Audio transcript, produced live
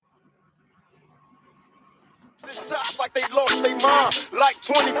like they lost their mind. Like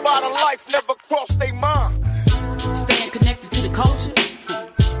 25 to life never crossed their mind. Staying connected to the culture,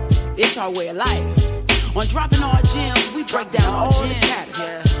 it's our way of life. On Dropping All Gems, we break down all the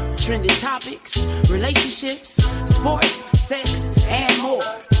chatter. Trending topics, relationships, sports, sex, and more.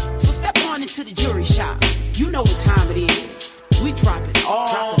 So step on into the jewelry shop. You know what time it is. We dropping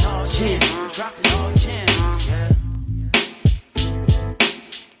all gems. Dropping all gems, yeah.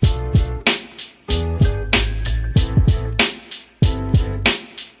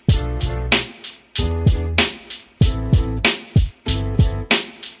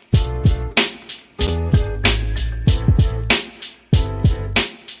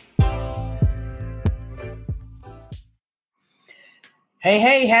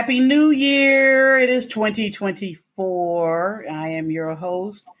 Hey, Happy New Year. It is 2024. I am your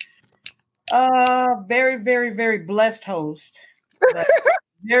host. Very, very, very blessed host.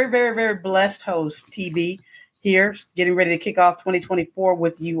 Very, very, very blessed host, TB, here, getting ready to kick off 2024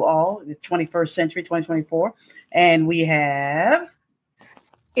 with you all, the 21st century, 2024. And we have...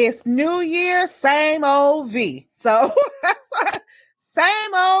 It's New Year, same old V. So,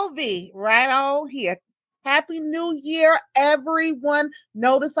 same old V right on here. Happy New Year, everyone.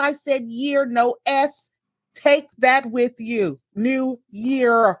 Notice I said year, no S. Take that with you. New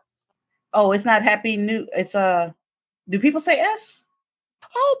Year. Oh, it's not Happy New. It's do people say S?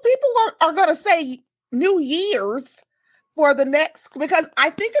 Oh, people are going to say New Year's for the next, because I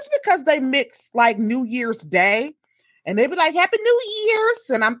think it's because they mix like New Year's Day and they be like, Happy New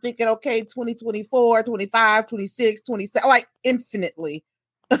Year's. And I'm thinking, okay, 2024, 25, 26, 27, like infinitely.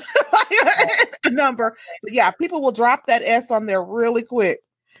 A number, but yeah, people will drop that S on there really quick.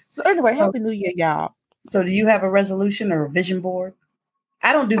 So anyway, Happy New Year, y'all. So do you have a resolution or a vision board?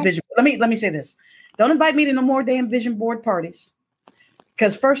 I don't do vision. Let me say this. Don't invite me to no more damn vision board parties.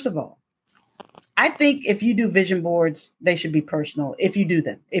 Because first of all, I think if you do vision boards, they should be personal. If you do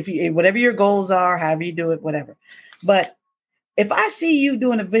them, if you, whatever your goals are, however you do it, whatever. But if I see you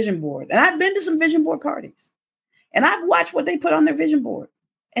doing a vision board, and I've been to some vision board parties, and I've watched what they put on their vision board.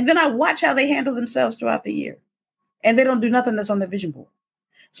 And then I watch how they handle themselves throughout the year. And they don't do nothing that's on their vision board.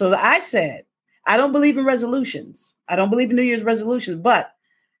 So I said, I don't believe in resolutions. I don't believe in New Year's resolutions. But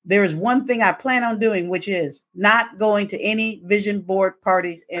there is one thing I plan on doing, which is not going to any vision board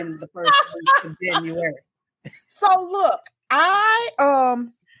parties in the first week of January. So look, I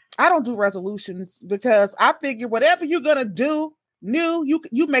don't do resolutions because I figure whatever you're going to do new,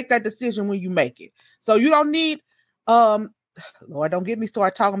 you make that decision when you make it. So you don't need... Lord, don't get me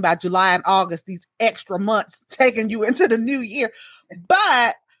started talking about July and August, these extra months taking you into the new year.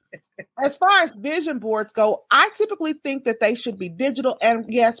 But as far as vision boards go, I typically think that they should be digital and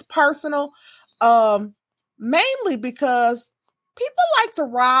yes, personal, mainly because people like to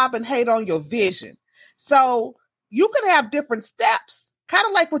rob and hate on your vision. So you can have different steps, kind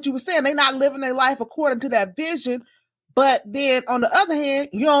of like what you were saying. They're not living their life according to that vision. But then on the other hand,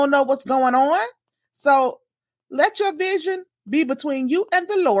 you don't know what's going on. So let your vision be between you and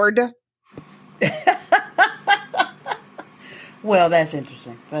the Lord. Well, that's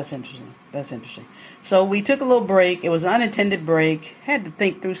interesting. That's interesting. So we took a little break. It was an unintended break. Had to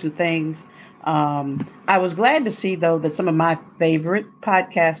think through some things. I was glad to see, though, that some of my favorite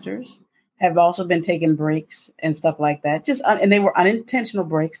podcasters have also been taking breaks and stuff like that. And they were unintentional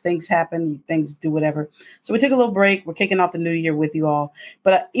breaks. Things happen. Things do whatever. So we took a little break. We're kicking off the new year with you all.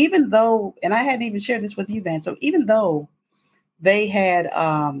 But even though, and I hadn't even shared this with you, Van. So even though they had,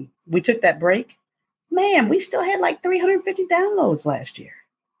 we took that break, man, we still had like 350 downloads last year.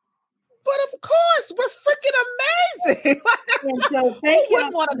 But of course, we're freaking amazing. And so thank you. Who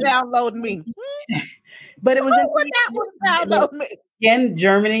wouldn't want to download me? But it was Who would not want to download me? Again,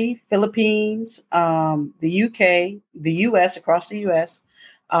 Germany, Philippines, the UK, the US, across the US.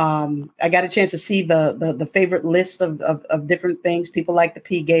 I got a chance to see the favorite list of different things. People like the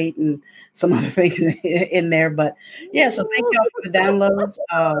P-Gate and some other things in there. But yeah, so thank y'all for the downloads.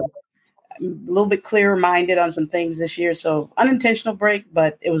 I'm a little bit clearer minded on some things this year. So unintentional break,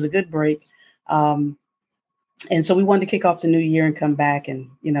 but it was a good break. And so we wanted to kick off the new year and come back and,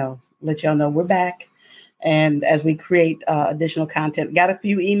 let y'all know we're back. And as we create additional content, got a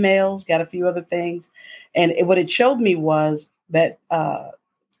few emails, got a few other things. And what it showed me was that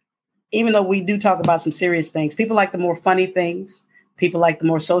even though we do talk about some serious things, people like the more funny things. People like the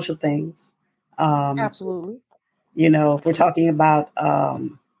more social things. Absolutely. If we're talking about,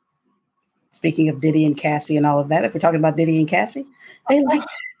 speaking of Diddy and Cassie and all of that, if we're talking about Diddy and Cassie, they like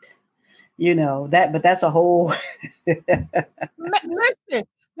that. But that's a whole. Listen,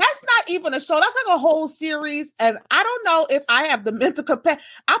 That's not even a show. That's like a whole series. And I don't know if I have the mental capacity.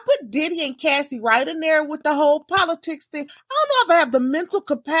 I put Diddy and Cassie right in there with the whole politics thing. I don't know if I have the mental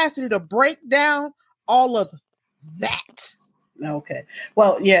capacity to break down all of that. Okay.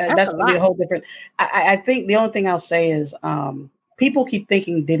 Well, yeah, that's gonna be a whole different. I think the only thing I'll say is people keep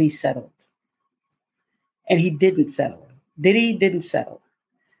thinking Diddy settled. And he didn't settle. Diddy didn't settle.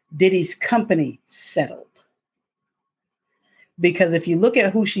 Diddy's company settled. Because if you look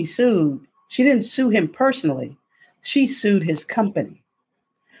at who she sued, she didn't sue him personally. She sued his company.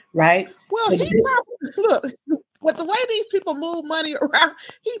 Right? Well, so look, with the way these people move money around,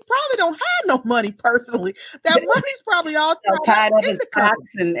 he probably don't have no money personally. That money's probably all tied up in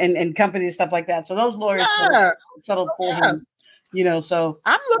stocks and companies and stuff like that. So those lawyers settled for him. You know, so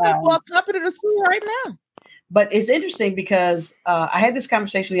I'm looking for a company to sue right now. But it's interesting because I had this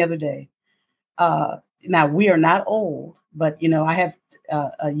conversation the other day. Now we are not old, but you know, I have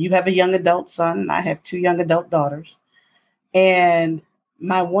you have a young adult son, and I have 2 young adult daughters. And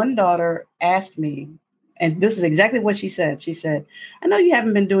my one daughter asked me, and this is exactly what she said. She said, "I know you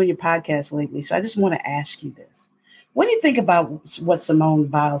haven't been doing your podcast lately, so I just want to ask you this. What do you think about what Simone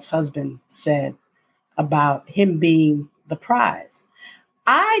Biles' husband said about him being the prize?"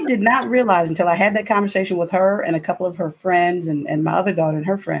 I did not realize until I had that conversation with her and a couple of her friends and my other daughter and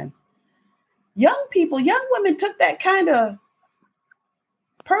her friends. Young women took that kind of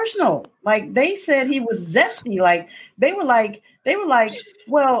personal. Like they said he was zesty. Like they were like,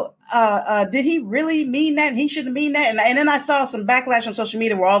 well, did he really mean that? He shouldn't mean that. And then I saw some backlash on social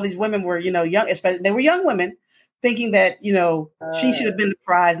media where all these women were, you know, young, especially they were young women thinking that, you know, she should have been the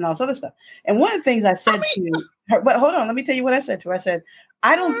prize and all this other stuff. And one of the things I said to her, but hold on, let me tell you what I said to her. I said,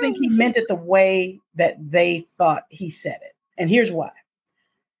 I don't think he meant it the way that they thought he said it. And here's why.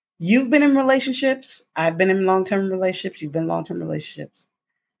 You've been in relationships. I've been in long-term relationships. You've been in long-term relationships.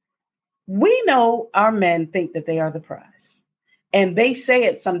 We know our men think that they are the prize. And they say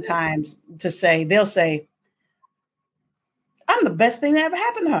it sometimes they'll say, I'm the best thing that ever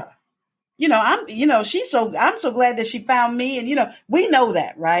happened to her. You know, I'm so glad that she found me. And, you know, we know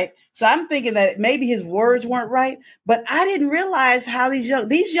that, right? So I'm thinking that maybe his words weren't right, but I didn't realize how these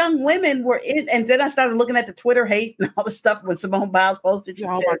young women were in. And then I started looking at the Twitter hate and all the stuff when Simone Biles posted.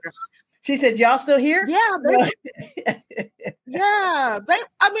 She said, y'all still here? Yeah.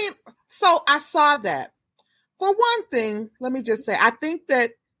 So I saw that. For one thing, let me just say, I think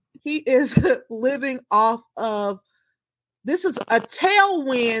that he is living off of, this is a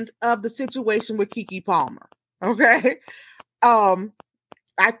tailwind of the situation with Keke Palmer. Okay.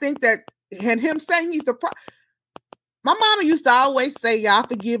 I think that, and him saying he's the my mama used to always say, y'all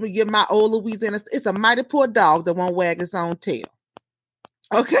forgive me, you're my old Louisiana. It's a mighty poor dog that won't wag its own tail.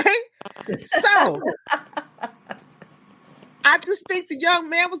 Okay. So I just think the young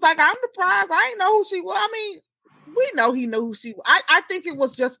man was like, I'm the prize. I didn't know who she was. I mean, we know he knew who she was. I think it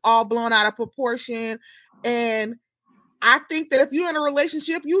was just all blown out of proportion. And I think that if you're in a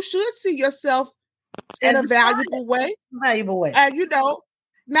relationship, you should see yourself in a valuable way. And you know,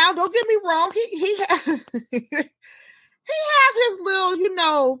 now don't get me wrong, he have his little, you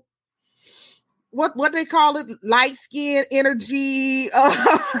know, what they call it, light skin energy, his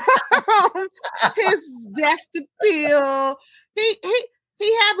zesty pill.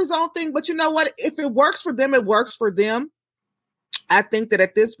 He have his own thing, but you know what? If it works for them, it works for them. I think that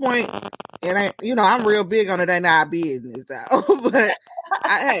at this point, and I'm real big on it ain't our business, though. But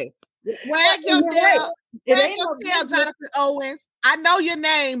hey, wag your tail, Jonathan Owens. I know your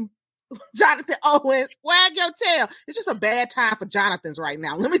name, Jonathan Owens. Wag your tail. It's just a bad time for Jonathans right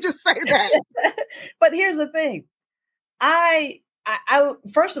now. Let me just say that. But here's the thing. I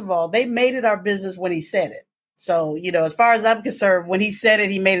first of all, they made it our business when he said it. So, you know, as far as I'm concerned, when he said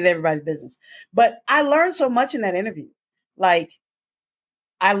it, he made it everybody's business. But I learned so much in that interview. Like,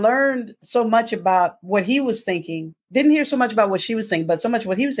 I learned so much about what he was thinking. Didn't hear so much about what she was saying, but so much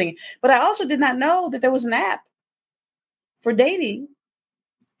what he was thinking. But I also did not know that there was an app for dating.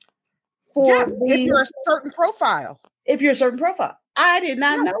 If you're a certain profile. If you're a certain profile. I did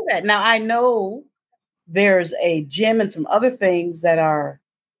not know that. Now, I know there's a gym and some other things that are,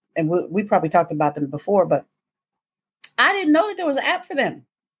 and we probably talked about them before, but I didn't know that there was an app for them.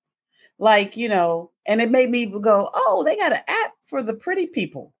 Like, you know, and it made me go, oh, they got an app for the pretty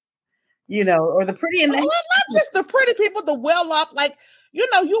people, you know, or the pretty. And not just the pretty people, the well-off, like, you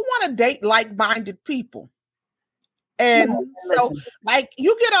know, you want to date like-minded people. And so, like,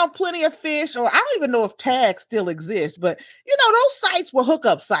 you get on Plenty of Fish, or I don't even know if Tag still exists, but, you know, those sites were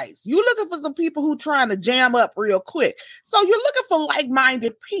hookup sites. You're looking for some people who trying to jam up real quick. So you're looking for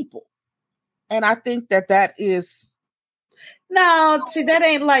like-minded people. And I think that is... No, see, that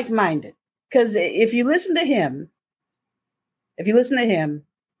ain't like-minded. Because if you listen to him,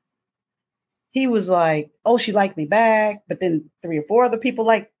 he was like, "Oh, she liked me back," but then 3 or 4 other people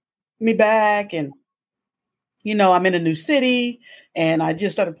liked me back, and I'm in a new city, and I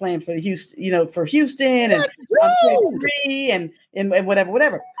just started playing for Houston, and I'm 23, and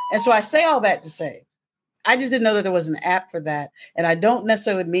whatever. And so I say all that to say, I just didn't know that there was an app for that, and I don't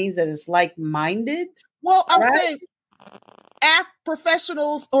necessarily mean that it's like-minded. Well, I'm saying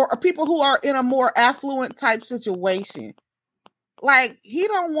professionals or people who are in a more affluent type situation, like he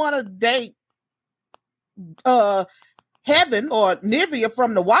don't want to date Heaven or Nivea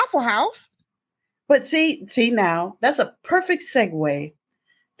from the Waffle House. But see now, that's a perfect segue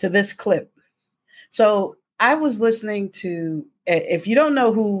to this clip. So I was listening to, if you don't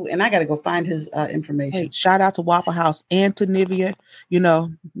know who, and I got to go find his information. Hey, shout out to Waffle House and to Nivea.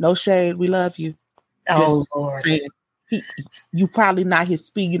 No shade. We love you. Oh, Lord. You probably not his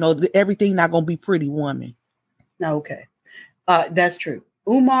speed. Everything not going to be Pretty Woman. Okay. That's true.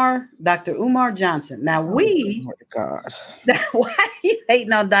 Dr. Umar Johnson. Now oh God. Why are you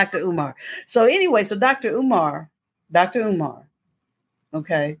hating on Dr. Umar? So anyway, Dr. Umar.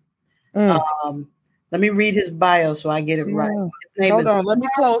 Okay. Let me read his bio so I get it right. Hold on. Let me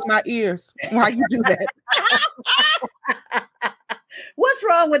close my ears while you do that. What's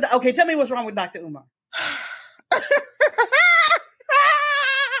wrong with? Okay, tell me what's wrong with Dr. Umar.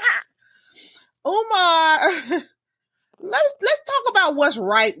 Umar. Let's talk about what's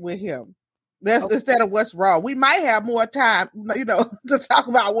right with him. Instead of what's wrong. We might have more time, to talk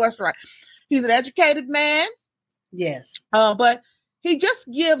about what's right. He's an educated man. Yes. But he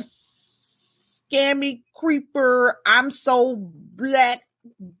just gives scammy creeper. I'm so black.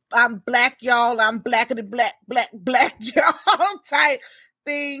 I'm black, y'all. I'm blackity black, y'all type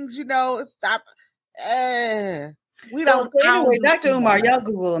things, Stop. We don't. Anyway, Dr. Umar, y'all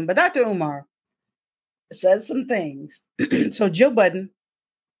Google him, but Dr. Umar said some things. So Joe Budden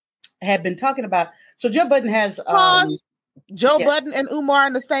had been talking about. So Joe Budden has Joe Budden and Umar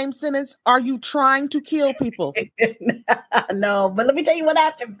in the same sentence. Are you trying to kill people? No, but let me tell you what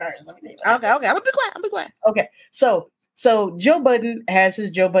happened first. Okay. I'm gonna be quiet. Okay. So Joe Budden has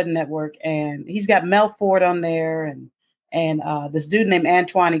his Joe Budden Network, and he's got Mel Ford on there, and this dude named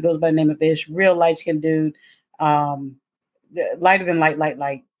Antoine. He goes by the name of Ish, real light skinned dude, lighter than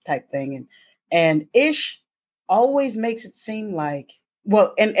light type thing, and Ish always makes it seem like,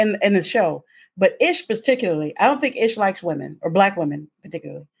 well, in the show, but Ish particularly, I don't think Ish likes women or black women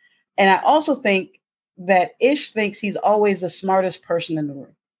particularly. And I also think that Ish thinks he's always the smartest person in the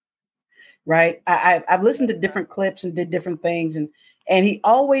room. Right. I've listened to different clips and did different things. And he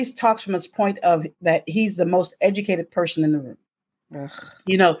always talks from his point of that he's the most educated person in the room.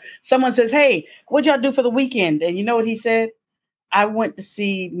 Ugh. Someone says, "Hey, what'd y'all do for the weekend?" And you know what he said? "I went to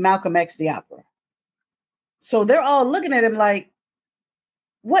see Malcolm X, the opera." So they're all looking at him like,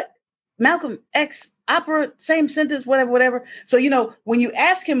 what? Malcolm X opera, same sentence, whatever. So, when you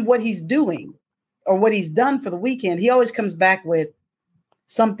ask him what he's doing or what he's done for the weekend, he always comes back with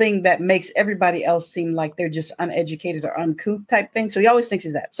something that makes everybody else seem like they're just uneducated or uncouth type thing. So he always thinks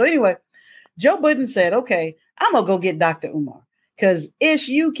he's that. So anyway, Joe Budden said, "Okay, I'm going to go get Dr. Umar because Ish,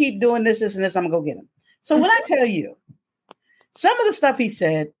 you keep doing this, and this, I'm going to go get him." So when I tell you some of the stuff he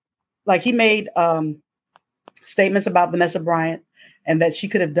said, like he made statements about Vanessa Bryant and that she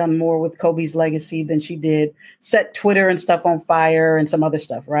could have done more with Kobe's legacy than she did, set Twitter and stuff on fire and some other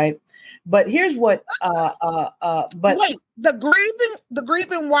stuff, right? But here's what but wait, the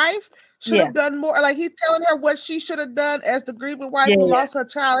grieving wife should have done more. Like he's telling her what she should have done as the grieving wife who lost her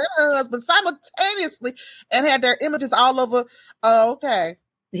child and her husband simultaneously and had their images all over. Oh, okay.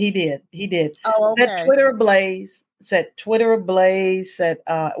 He did. Oh, okay. Set Twitter ablaze, set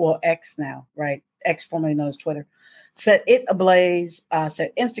X now, right? X, formerly known as Twitter. Set it ablaze,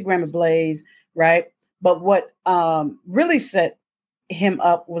 set Instagram ablaze, right? But what really set him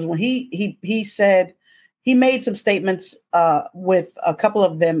up was when he said he made some statements with a couple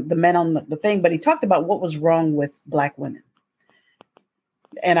of them, the men on the thing, but he talked about what was wrong with Black women.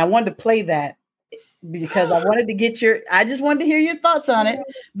 And I wanted to play that because I wanted to get I just wanted to hear your thoughts on it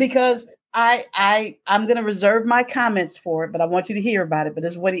because I'm going to reserve my comments for it, but I want you to hear about it. But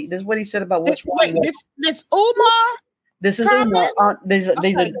this is what he said about what's wrong. Wait, this Umar. This is comments?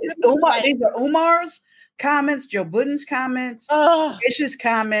 Umar. These are Umar's comments, Joe Budden's comments, Ish's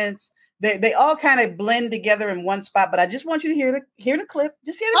comments. They all kind of blend together in one spot. But I just want you to hear the clip.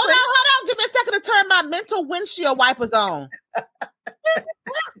 Just hear the clip. Hold on. Give me a second to turn my mental windshield wipers on.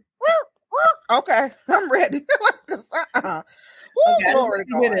 Okay, I'm ready. Okay, Lord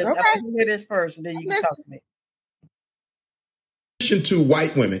God. Okay, hear this first, and then you can talk to me. to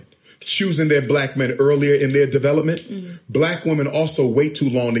white women choosing their black men earlier in their development, black women also wait too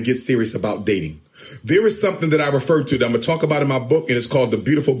long to get serious about dating. There is something that I refer to that I'm going to talk about in my book, and it's called the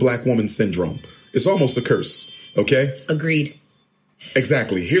beautiful black woman syndrome. It's almost a curse. Okay? Agreed.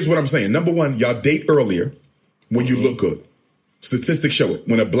 Exactly. Here's what I'm saying. Number one, y'all date earlier when you look good. Statistics show it.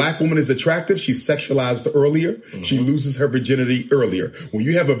 When a black woman is attractive, she's sexualized earlier. She loses her virginity earlier. When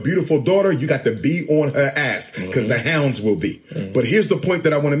you have a beautiful daughter, you got to be on her ass because the hounds will be. But here's the point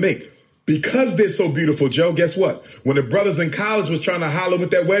that I want to make. Because they're so beautiful, Joe, guess what? When the brothers in college was trying to holler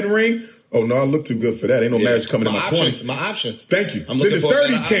with that wedding ring, oh, no, I look too good for that. Ain't no marriage coming in my 20s. My options. Thank you. Then the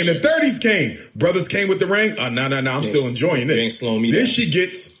 30s came. The 30s came. Brothers came with the ring. Oh, no. I'm still enjoying this. You ain't slowing me then down. she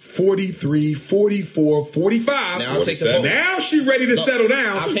gets 43, 44, 45. Now I'll take the post. Now she ready to settle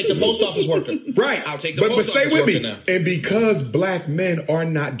down. I'll take the post office worker. Right. I'll take the but post stay office with worker me. now. And because black men are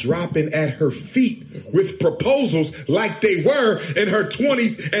not dropping at her feet with proposals like they were in her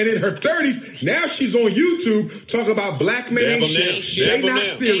 20s and in her 30s, now she's on YouTube talking about black men ain't shit. They not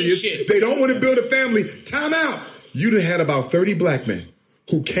serious. They don't want to build a family. Time out. You done had about 30 black men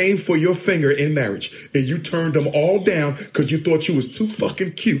who came for your finger in marriage, and you turned them all down because you thought you was too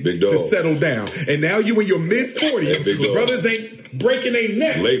fucking cute to settle down. And now you in your mid-40s, the brothers ain't breaking their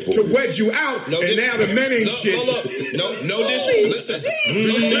neck to wedge you out, and now the men ain't shit. No, listen.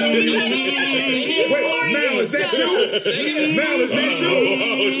 Wait, Mal, is that you? Mal, is that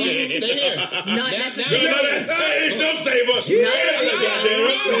you? Stay here. Not necessarily. No, that's her. Don't save us.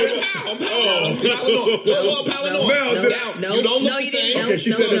 No, you don't look the same. Okay,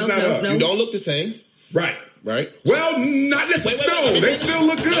 she said it's not her. You don't look the same. Right. Well, not necessarily. They still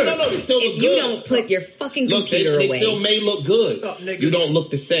look good. No, they still look good. If you don't put your fucking computer away. They still may look good. You don't look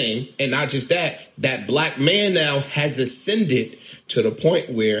the same. And not just that black man now has ascended to the point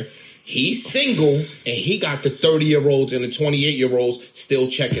where he's single and he got the 30-year-olds and the 28-year-olds still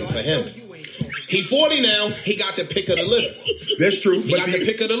checking for him. He 40 now. He got the pick of the litter. That's true. He got the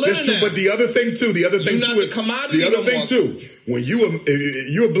pick of the litter. That's true. Now. But the other thing too is when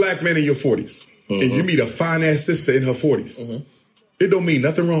you're a black man in your 40s and you meet a fine ass sister in her 40s, it don't mean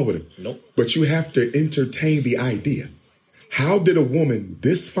nothing wrong with it. Nope. But you have to entertain the idea. How did a woman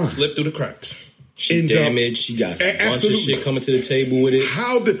this fine slip through the cracks? She damaged. She got a bunch of shit coming to the table with it.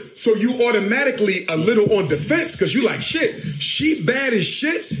 So you automatically a little on defense because you like, shit, she bad as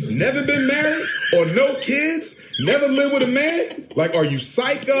shit, never been married or no kids, never lived with a man? Like, are you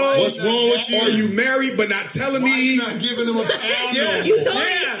psycho? What's wrong with you? Are you married but not telling me? You're not giving them a pound. You told me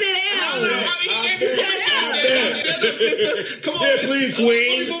to sit down. Come on. Yeah, please,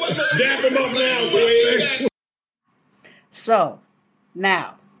 Queen. Dap him up now, Queen. So,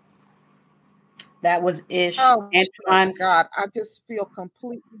 now, that was Ish. Oh, Antoine. God, I just feel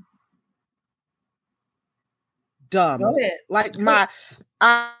completely dumb. Go ahead. Like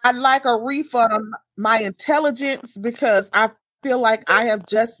I'd like a refund on my intelligence because I feel like I have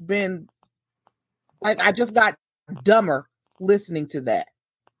just been, like, I just got dumber listening to that.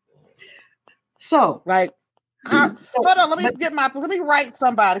 So, like, hold on, let me write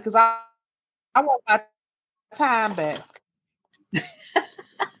somebody because I want my time back.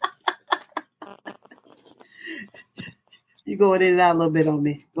 You going in and out a little bit on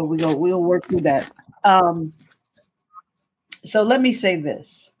me, but we'll work through that. So let me say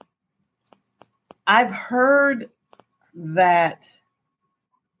this. I've heard that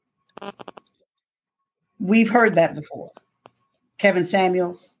we've heard that before. Kevin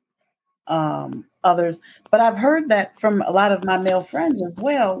Samuels, others, but I've heard that from a lot of my male friends as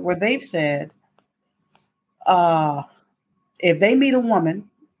well, where they've said, if they meet a woman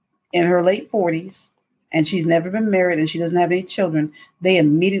in her late 40s and she's never been married and she doesn't have any children, they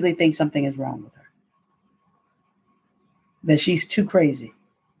immediately think something is wrong with her. That she's too crazy.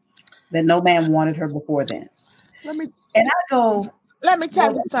 That no man wanted her before then. Let me tell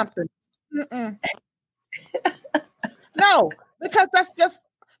you something. No, because that's just,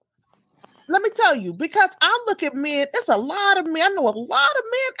 let me tell you, because I look at men, it's a lot of men, I know a lot of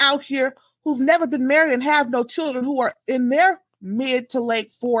men out here who've never been married and have no children who are in their mid to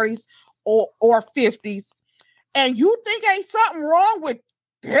late 40s or 50s, and you think ain't something wrong with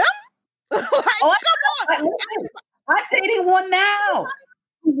them? Like, come on. I'm dating one now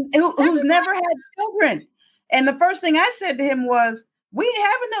who's never had children. And the first thing I said to him was, we ain't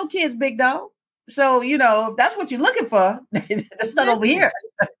having no kids, big dog. So, if that's what you're looking for, that's not over here.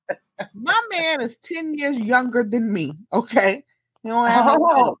 My man is 10 years younger than me, okay? You don't have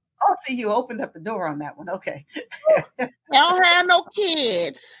see, you opened up the door on that one. Okay. I don't have no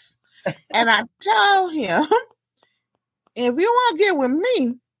kids. And I told him, if you want to get with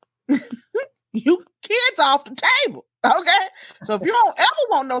me, you kids off the table. Okay, so if you don't ever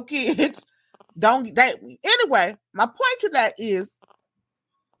want no kids, don't date me. Anyway, my point to that is,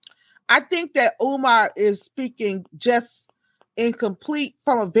 I think that Umar is speaking just incomplete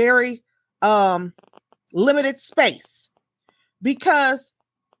from a very limited space, because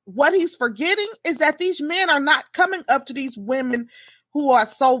what he's forgetting is that these men are not coming up to these women who are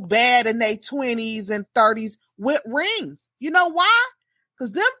so bad in their 20s and 30s with rings. You know why?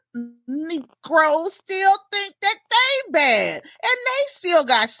 Because them Negroes still think that they bad, and they still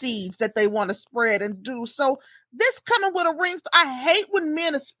got seeds that they want to spread and do. So this coming with a ring, I hate when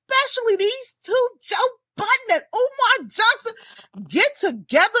men, especially these two, Joe Budden and Umar Johnson, get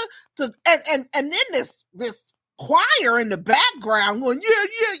together to and then this choir in the background going,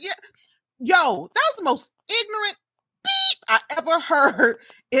 yeah. Yo, that was the most ignorant beep I ever heard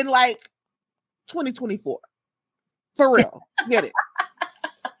in like 2024. For real. Get it?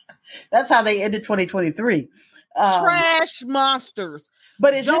 That's how they ended 2023. Trash monsters.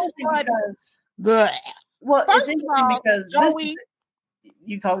 But it's interesting because, well, first it's of all, because Joey,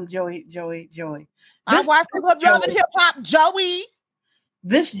 you call him Joey. I watched Love and Hip Hop, Joey.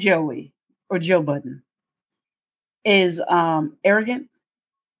 This Joey or Joe Budden is arrogant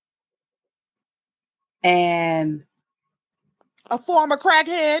and a former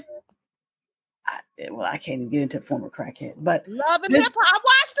crackhead. I can't even get into former crackhead, but Love and Hip Hop. I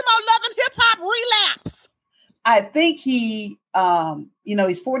watched him on Love and Hip Hop Relapse. I think he,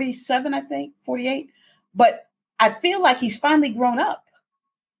 he's 47, I think 48, but I feel like he's finally grown up,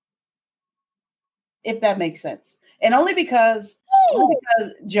 if that makes sense. And only because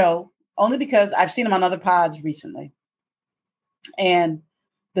I've seen him on other pods recently, and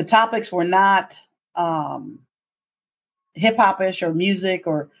the topics were not hip hopish or music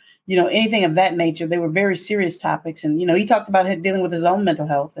or anything of that nature. They were very serious topics, and he talked about dealing with his own mental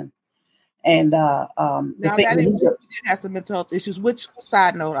health and now that he has some mental health issues. Which,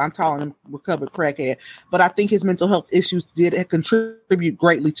 side note, I'm calling him recovered crackhead, but I think his mental health issues did contribute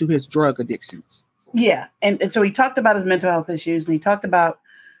greatly to his drug addictions. Yeah, and so he talked about his mental health issues, and he talked about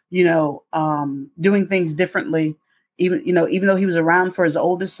doing things differently. Even though he was around for his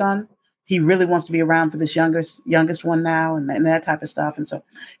oldest son, he really wants to be around for this youngest one now, and that type of stuff. And so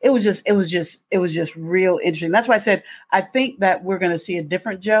it was just real interesting. That's why I said I think that we're going to see a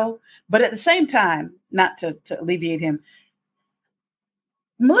different Joe, but at the same time, not to alleviate him,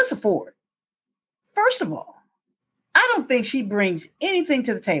 Melissa Ford. First of all, I don't think she brings anything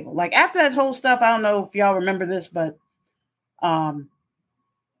to the table. Like after that whole stuff, I don't know if y'all remember this, but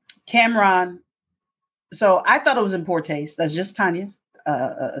Cameron. So I thought it was in poor taste. That's just Tanya's.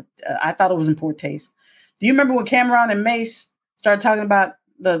 I thought it was in poor taste. Do you remember when Cameron and Mace started talking about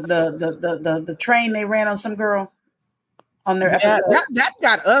the train they ran on some girl on their episode? That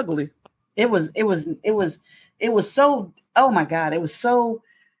got ugly. It was so, oh my God, it was so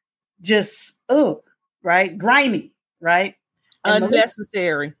just right, grimy, right, and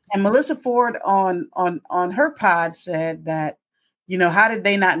unnecessary. Melissa Ford on her pod said that, how did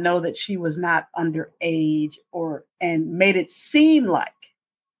they not know that she was not underage, and made it seem like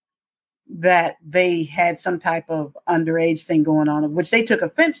that they had some type of underage thing going on, which they took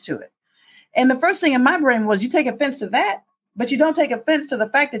offense to it. And the first thing in my brain was, you take offense to that, but you don't take offense to the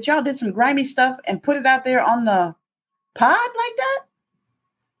fact that y'all did some grimy stuff and put it out there on the pod like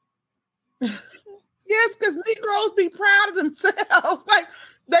that. Yes, because Negroes be proud of themselves. Like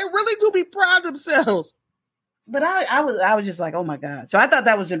they really do be proud of themselves. But I was just like, oh my God. So I thought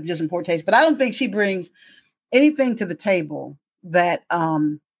that was just in poor taste. But I don't think she brings anything to the table that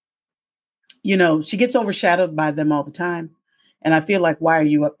she gets overshadowed by them all the time. And I feel like, why are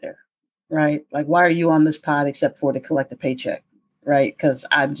you up there? Right? Like, why are you on this pod except for to collect a paycheck? Right? Because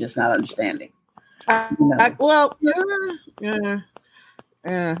I'm just not understanding.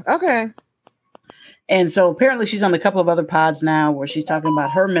 Okay. And so apparently she's on a couple of other pods now where she's talking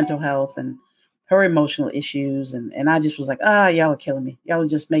about her mental health and her emotional issues. And I just was like, y'all are killing me. Y'all are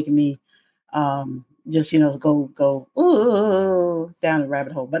just making me go down the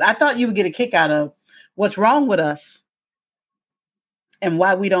rabbit hole. But I thought you would get a kick out of what's wrong with us and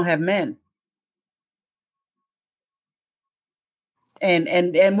why we don't have men. And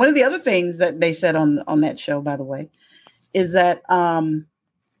one of the other things that they said on that show, by the way, is that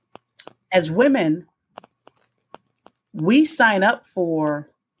as women, we sign up for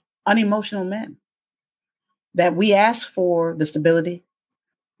unemotional men. That we ask for the stability,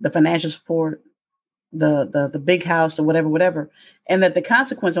 the financial support, the big house, or whatever, and that the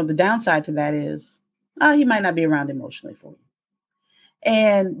consequence of the downside to that is, he might not be around emotionally for you.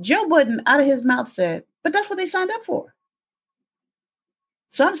 And Joe Budden, out of his mouth, said, "But that's what they signed up for."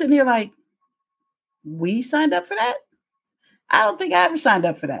 So I'm sitting here like, we signed up for that? I don't think I ever signed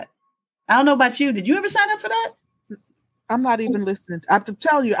up for that. I don't know about you. Did you ever sign up for that? I'm not even listening. I have to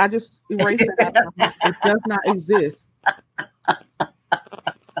tell you, I just erased it out of my mind. It does not exist.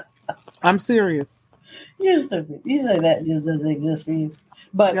 I'm serious. You're stupid. You say that just doesn't exist for you.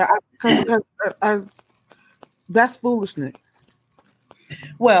 But yeah, that's foolishness.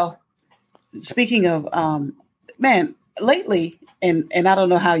 Well, speaking of man, lately, and I don't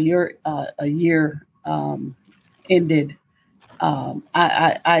know how your a year ended.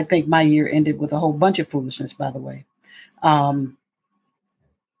 I think my year ended with a whole bunch of foolishness, by the way. We're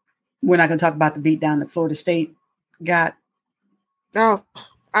not going to talk about the beatdown that Florida State got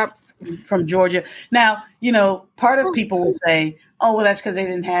from Georgia. Now, part of people will say, oh, well, that's because they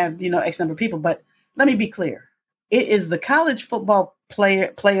didn't have, X number of people. But let me be clear. It is the college football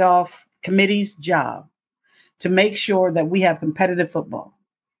playoff committee's job to make sure that we have competitive football.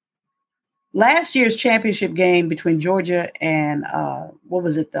 Last year's championship game between Georgia and what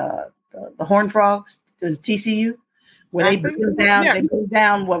was it? The Horned Frogs, the TCU, where they blew down. Yeah. They blew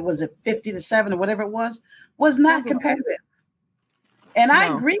down. What was it, 50-7 or whatever it was not competitive. And no.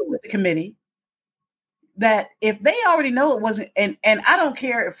 I agree with the committee that if they already know it wasn't, and I don't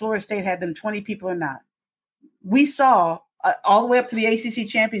care if Florida State had them 20 people or not. We saw all the way up to the ACC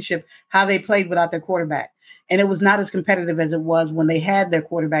championship how they played without their quarterback. And it was not as competitive as it was when they had their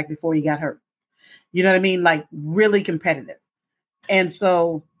quarterback before he got hurt. You know what I mean? Like really competitive. And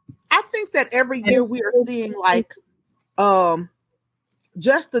so I think that every year we are seeing like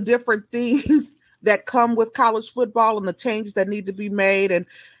just the different things that come with college football and the changes that need to be made. And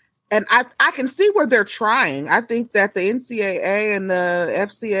I can see where they're trying. I think that the NCAA and the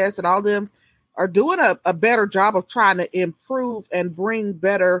FCS and all them are doing a better job of trying to improve and bring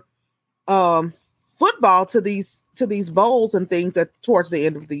better football to these bowls and things towards the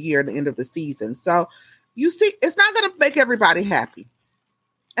end of the year and the end of the season. So you see, it's not going to make everybody happy,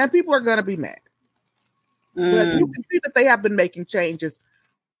 and people are going to be mad. But you can see that they have been making changes.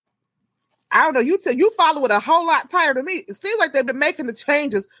 I don't know. You follow it a whole lot tighter than me. It seems like they've been making the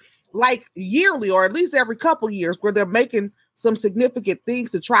changes like yearly or at least every couple years, where they're making some significant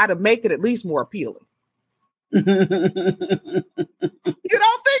things to try to make it at least more appealing. You don't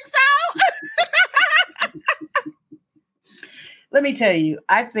think so? Let me tell you,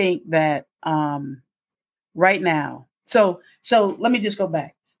 I think that right now, so let me just go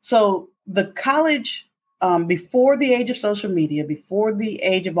back. So the college, before the age of social media, before the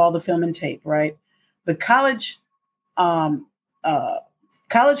age of all the film and tape, right? The college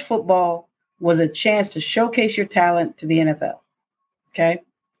football was a chance to showcase your talent to the NFL. Okay.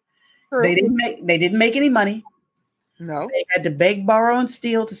 True. They didn't make any money. No. They had to beg, borrow, and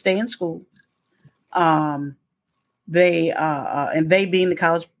steal to stay in school. And they being the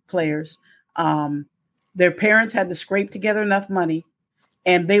college players, their parents had to scrape together enough money,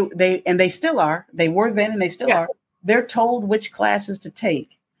 and they still are. They were then, and they still are. They're told which classes to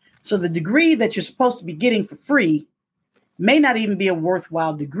take. So the degree that you're supposed to be getting for free may not even be a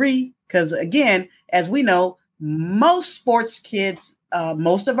worthwhile degree, because again, as we know, most sports kids,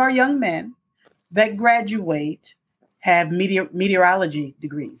 most of our young men that graduate have meteorology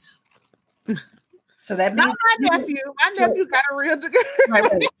degrees. So that means my nephew got a real degree.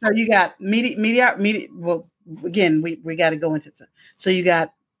 Right. So you got well, again, we got to go into it. So you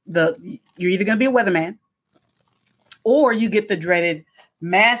got you're either going to be a weatherman, or you get the dreaded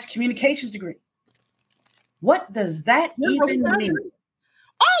mass communications degree. What does that even mean?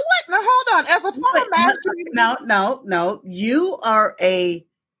 Oh, wait, now hold on. As a former math, no. You are a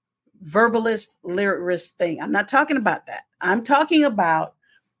verbalist, lyricist thing. I'm not talking about that. I'm talking about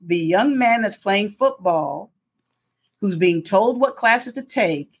the young man that's playing football, who's being told what classes to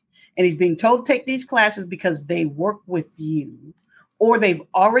take, and he's being told to take these classes because they work with you, or they've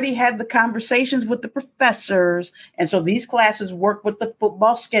already had the conversations with the professors, and so these classes work with the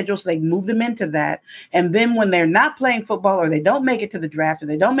football schedule, so they move them into that. And then when they're not playing football, or they don't make it to the draft, or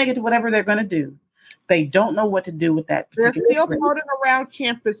they don't make it to whatever they're going to do, they don't know what to do with that. They're still floating around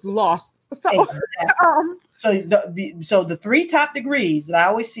campus lost. So, exactly. So the three top degrees that I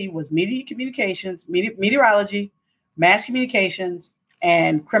always see was media communications, meteorology, mass communications,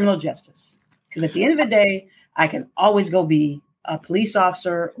 and criminal justice. Because at the end of the day, I can always go be a police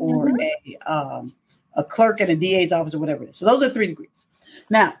officer or a clerk at a DA's office or whatever it is. So those are 3 degrees.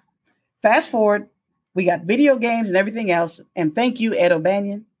 Now, fast forward, we got video games and everything else. And thank you, Ed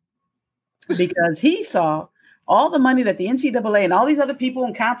O'Banion, because he saw all the money that the NCAA and all these other people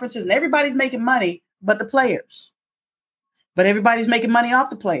in conferences and everybody's making money, but the players. But everybody's making money off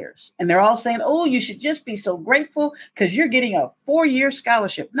the players. And they're all saying, oh, you should just be so grateful because you're getting a 4-year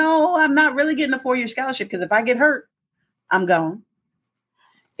scholarship. No, I'm not really getting a 4-year scholarship, because if I get hurt, I'm gone.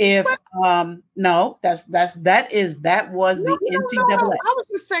 If no, that was the NCAA. No. I was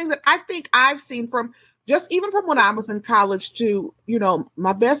just saying that I think I've seen from when I was in college to,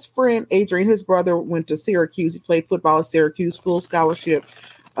 my best friend Adrian, his brother went to Syracuse. He played football at Syracuse, full scholarship.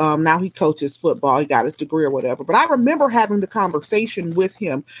 Now he coaches football. He got his degree or whatever. But I remember having the conversation with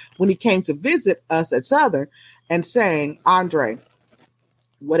him when he came to visit us at Southern and saying, Andre,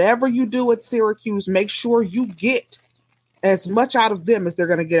 whatever you do at Syracuse, make sure you get as much out of them as they're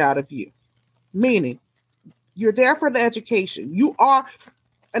going to get out of you. Meaning, you're there for the education. You are,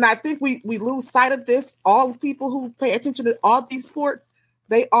 and I think we lose sight of this. All people who pay attention to all these sports,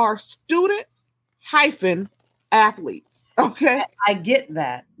 they are student-athletes. Okay? I get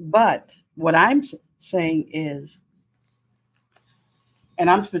that. But what I'm saying is, and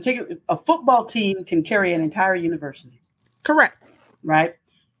I'm particularly, a football team can carry an entire university. Correct. Right?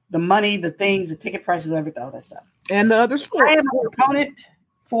 The money, the things, the ticket prices, everything, all that stuff. And the other sports. I am a proponent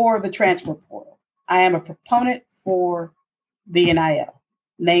for the transfer portal. I am a proponent for the NIL,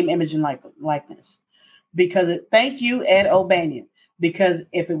 name, image, and likeness. Because thank you, Ed O'Banion. Because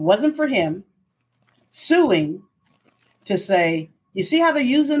if it wasn't for him suing to say, you see how they're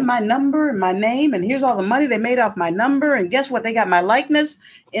using my number and my name, and here's all the money they made off my number, and guess what? They got my likeness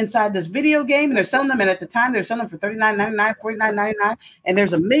inside this video game, and they're selling them, and at the time they're selling them for $39.99, $49.99, and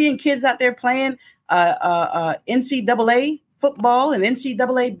there's 1 million kids out there playing NCAA football and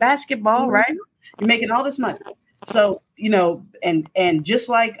NCAA basketball, mm-hmm. right? You're making all this money. So, and just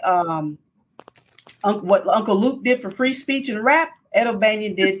like what Uncle Luke did for free speech and rap, Ed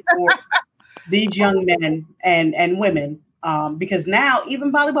O'Banion did for these young men and women. Because now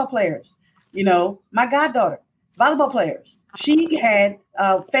even volleyball players, my goddaughter, volleyball players, she had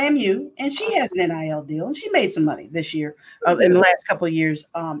FAMU and she has an NIL deal and she made some money this year in the last couple of years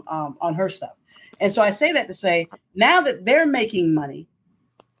on her stuff. And so I say that to say, now that they're making money,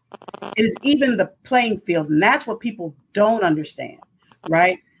 it is even the playing field. And that's what people don't understand,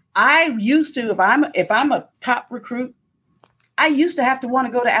 right? I used to, if I'm a top recruit, I used to have to want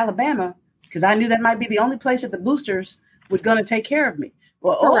to go to Alabama because I knew that might be the only place that the boosters were going to take care of me.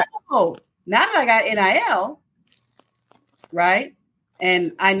 Well, now that I got NIL, right?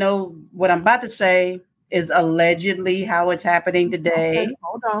 And I know what I'm about to say is allegedly how it's happening today. Okay,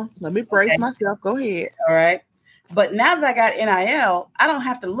 hold on. Let me brace myself. Go ahead. All right. But now that I got NIL, I don't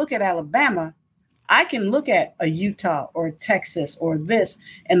have to look at Alabama. I can look at a Utah or Texas or this.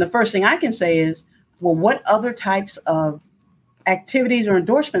 And the first thing I can say is, well, what other types of activities or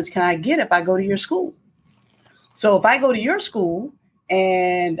endorsements can I get if I go to your school? So if I go to your school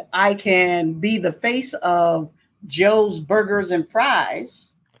and I can be the face of Joe's Burgers and Fries,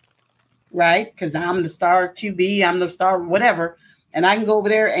 right? Because I'm the star QB, I'm the star whatever, and I can go over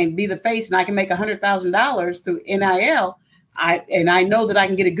there and be the face and I can make $100,000 through NIL. I know that I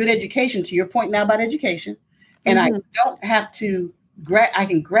can get a good education, to your point now about education, and I don't have to, I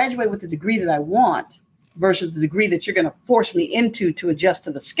can graduate with the degree that I want versus the degree that you're going to force me into to adjust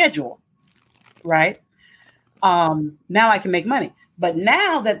to the schedule, right? Now I can make money. But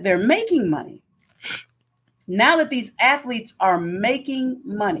now that they're making money, now that these athletes are making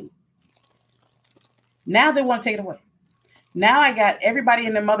money, now they want to take it away. Now I got everybody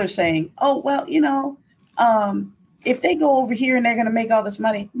and their mother saying, oh, well, if they go over here and they're going to make all this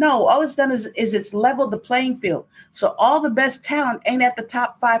money. No, all it's done is it's leveled the playing field. So all the best talent ain't at the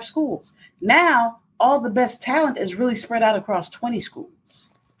top 5 schools. Now all the best talent is really spread out across 20 schools,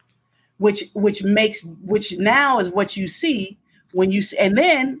 which now is what you see when you see. And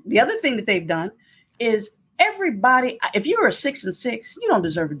then the other thing that they've done is everybody, if you're a 6-6, you don't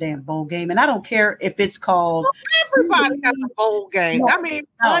deserve a damn bowl game. And I don't care if it's called. Well, everybody has a bowl game. No, I mean,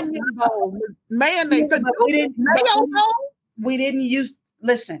 onion bowl, mayonnaise, we didn't use.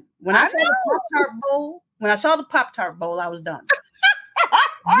 Listen, when I saw the Pop-Tart Bowl, I was done.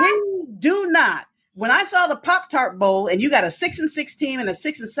 We do not. When I saw the Pop-Tart Bowl and you got a 6-6 team and a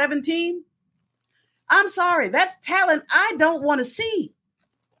 6-7 team, I'm sorry, that's talent I don't want to see.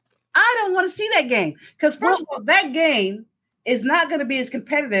 I don't want to see that game because first of all, that game is not going to be as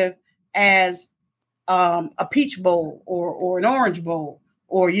competitive as a Peach Bowl or an Orange Bowl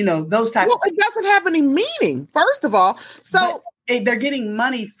or those types. Well, it doesn't have any meaning. First of all, so they're getting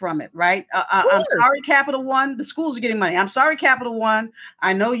money from it, right? I'm sorry, Capital One. The schools are getting money. I'm sorry, Capital One.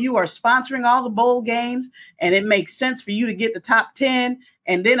 I know you are sponsoring all the bowl games, and it makes sense for you to get the top 10.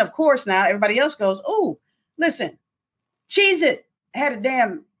 And then, of course, now everybody else goes, "Oh, listen, Cheez-It had a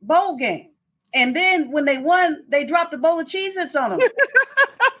damn bowl game." And then when they won, they dropped a bowl of Cheez-Its on them.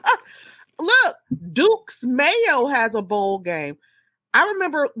 Look, Duke's Mayo has a bowl game. I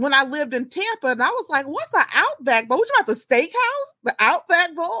remember when I lived in Tampa, and I was like, "What's an Outback Bowl? What you about the steakhouse, the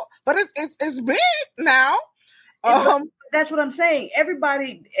Outback Bowl?" But it's big now. That's what I'm saying.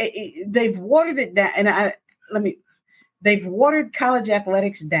 Everybody, they've watered it down, and they've watered college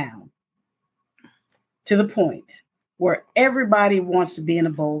athletics down to the point where everybody wants to be in a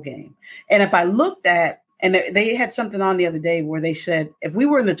bowl game. And if I looked at, and they had something on the other day where they said, if we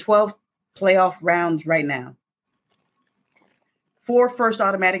were in the 12 playoff rounds right now, 4 first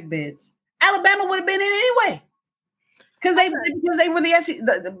automatic bids, Alabama would have been in anyway. Because they were the SEC.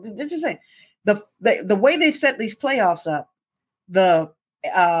 Let's just say the way they've set these playoffs up, the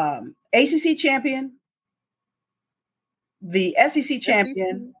ACC champion, the SEC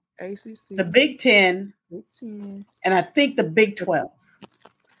champion, ACC, the Big Ten, and I think the Big 12.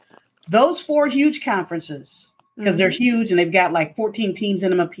 Those 4 huge conferences, because they're huge and they've got like 14 teams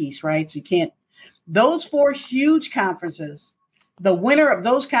in them apiece, right? So you can't. Those 4 huge conferences, the winner of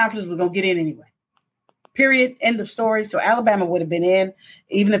those conferences was going to get in anyway. Period. End of story. So Alabama would have been in,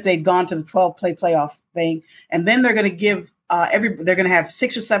 even if they'd gone to the 12 playoff thing. And then they're going to give they're going to have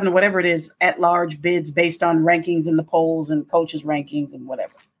 6 or 7 or whatever it is at large bids based on rankings in the polls and coaches' rankings and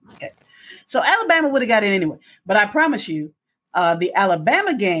whatever. Okay. So Alabama would have got in anyway. But I promise you, the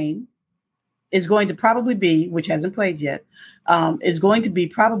Alabama game is going to probably be, which hasn't played yet, is going to be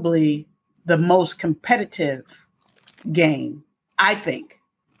probably the most competitive game, I think.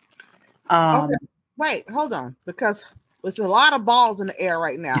 Okay. Wait, hold on, because there's a lot of balls in the air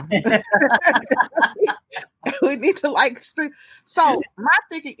right now. We need to so my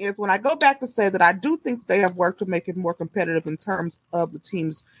thinking is, when I go back to say that I do think they have worked to make it more competitive in terms of the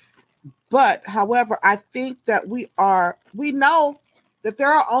teams. But however, I think that we know that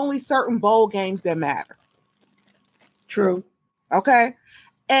there are only certain bowl games that matter. True. Okay.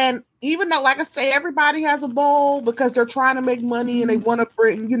 And even though, like I say, everybody has a bowl because they're trying to make money and they want to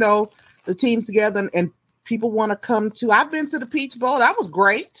bring, the teams together and people want to come to. I've been to the Peach Bowl. That was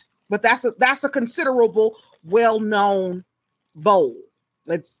great, but that's a considerable, well-known bowl.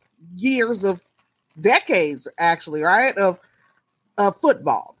 It's decades actually, right? Of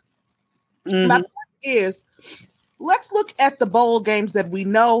football. Mm-hmm. My point is, let's look at the bowl games that we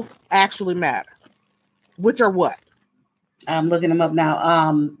know actually matter, which are what? I'm looking them up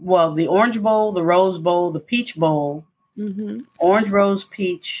now. Well, the Orange Bowl, the Rose Bowl, the Peach Bowl, Orange, Rose,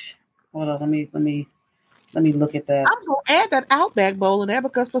 Peach. Hold on, let me look at that. I'm gonna add that Outback Bowl in there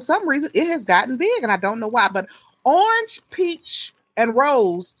because for some reason it has gotten big and I don't know why. But Orange, Peach, and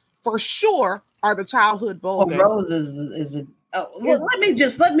Rose for sure are the childhood bowl games. Rose is a. Well, let me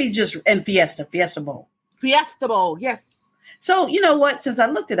just and Fiesta Bowl. Fiesta Bowl, yes. So you know what? Since I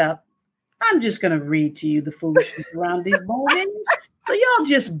looked it up, I'm just gonna read to you the foolishness around these bowl games. So y'all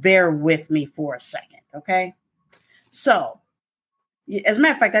just bear with me for a second, okay? So, as a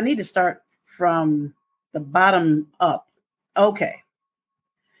matter of fact, I need to start from the bottom up. Okay.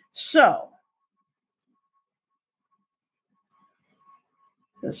 So,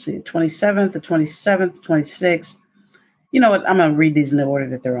 let's see, 27th, the 27th, 26th. You know what? I'm going to read these in the order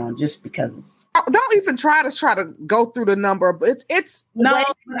that they're on just because it's... Don't even try to go through the number. It's No,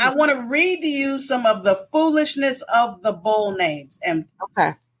 I want to read to you some of the foolishness of the bowl names. And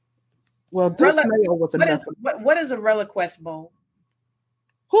okay. Well, Duke's Mayo was enough. What is a ReliQuest Bowl?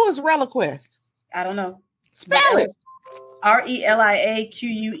 Who is ReliQuest? I don't know. Spell it.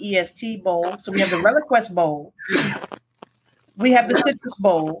 ReliQuest Bowl. So we have the ReliQuest Bowl. We have the Citrus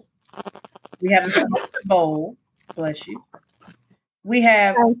Bowl. We have the Bowl. Bless you. We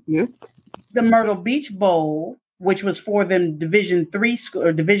have the Myrtle Beach Bowl, which was for them Division III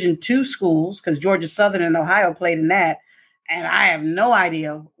or Division II schools, because Georgia Southern and Ohio played in that, and I have no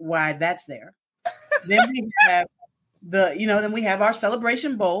idea why that's there. Then we have then we have our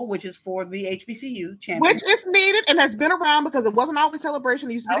Celebration Bowl, which is for the HBCU champion, which is needed and has been around because it wasn't always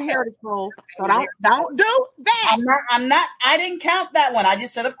Celebration. It used to be the Heritage Bowl. So don't do that. I'm not. I didn't count that one. I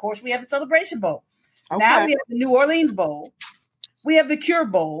just said, of course, we have the Celebration Bowl. Okay. Now we have the New Orleans Bowl. We have the Cure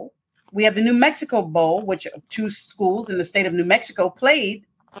Bowl. We have the New Mexico Bowl, which 2 schools in the state of New Mexico played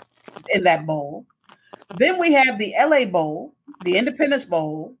in that bowl. Then we have the LA Bowl, the Independence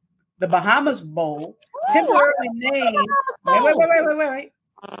Bowl, the Bahamas Bowl, temporarily named. Wait.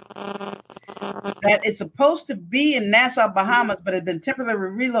 That is supposed to be in Nassau, Bahamas, but had been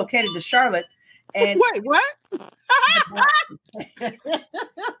temporarily relocated to Charlotte. And wait, what?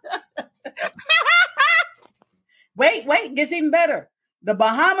 Wait, gets even better. The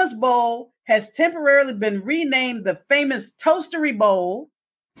Bahamas Bowl has temporarily been renamed the famous Toastery Bowl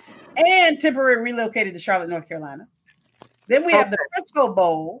and temporarily relocated to Charlotte, North Carolina. Then we have the Frisco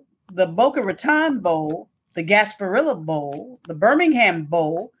Bowl, the Boca Raton Bowl, the Gasparilla Bowl, the Birmingham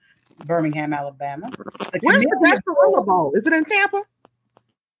Bowl, Birmingham, Alabama. Where's the Gasparilla Bowl? Is it in Tampa?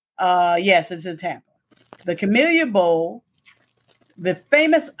 Yes, it's in Tampa. The Camellia Bowl, the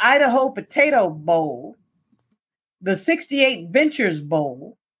famous Idaho Potato Bowl, the 68 Ventures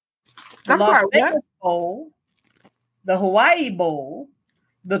Bowl, the Las Vegas Bowl, the Hawaii Bowl,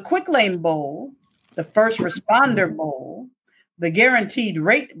 the Quick Lane Bowl, the First Responder Bowl, the Guaranteed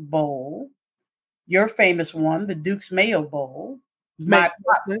Rate Bowl, your famous one, the Duke's Mayo Bowl, my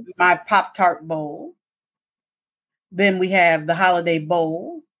Pop-Tart Bowl. Then we have the Holiday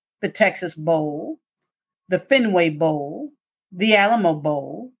Bowl, the Texas Bowl, the Fenway Bowl, the Alamo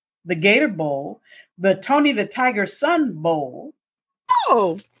Bowl, the Gator Bowl, the Tony the Tiger Sun Bowl.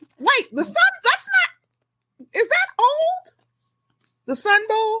 Oh, wait, the Sun, that's not, is that old? The Sun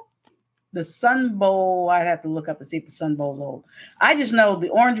Bowl? The Sun Bowl, I have to look up to see if the Sun Bowl's old. I just know the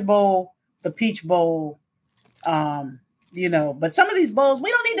Orange Bowl, the Peach Bowl, but some of these bowls, we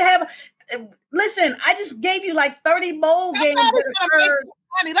don't need to have. Listen, I just gave you like 30 bowl games. Let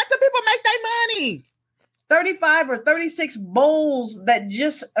the people make their money. 35 or 36 bowls that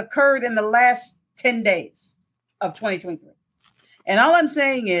just occurred in the last 10 days of 2023. And all I'm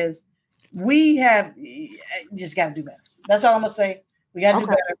saying is we have just got to do better. That's all I'm going to say. We got to do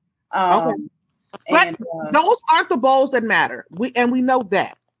better. But those aren't the bowls that matter. We know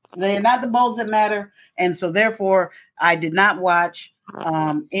that. They're not the bowls that matter. And so therefore, I did not watch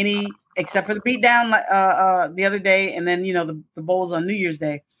any except for the beatdown the other day. And then, the bowls on New Year's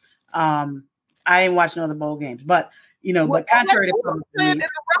Day. I didn't watch no other bowl games, but but contrary to the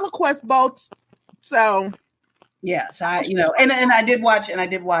RellaQuest boats, so yes, and I did watch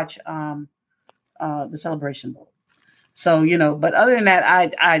the Celebration Bowl. So but other than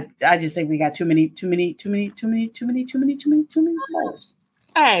that, I just think we got too many bowls.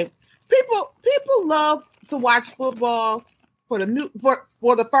 Hey, people love to watch football for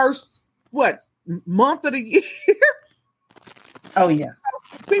the first month of the year. Oh yeah.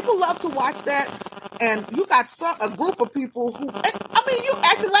 People love to watch that, and you got a group of people who, you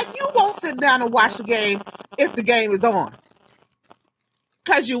acting like you won't sit down and watch the game if the game is on.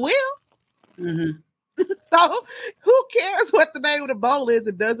 Because you will. Mm-hmm. So, who cares what the name of the bowl is?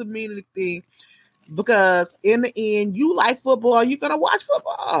 It doesn't mean anything. Because in the end, you like football, you're going to watch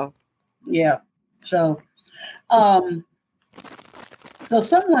football. Yeah. So, so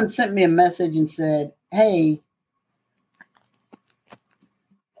someone sent me a message and said, hey,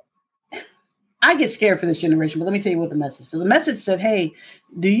 I get scared for this generation, but let me tell you what the message. So the message said, hey,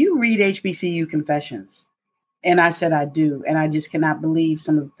 do you read HBCU Confessions? And I said, I do. And I just cannot believe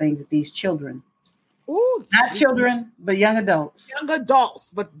some of the things that these children, not children, but young adults.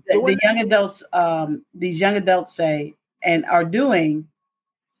 But the young adults, these young adults say and are doing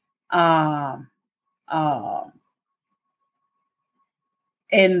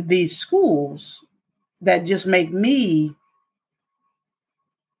in these schools that just make me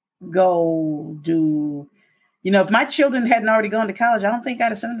go do, if my children hadn't already gone to college, I don't think I'd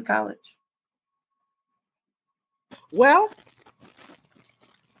have sent them to college. Well,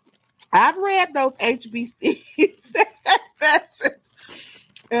 I've read those HBC confessions,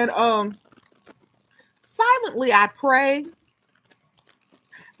 and silently I pray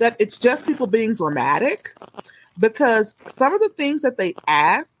that it's just people being dramatic, because some of the things that they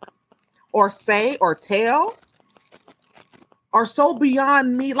ask or say or tell are so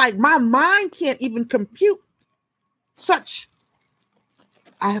beyond me. Like, my mind can't even compute such,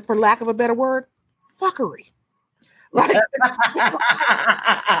 for lack of a better word, fuckery. Like,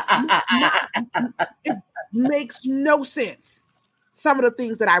 it makes no sense. Some of the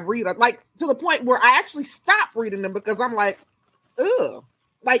things that I read are like, to the point where I actually stop reading them because I'm like, ugh,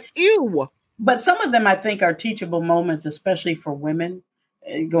 like, ew. But some of them I think are teachable moments, especially for women.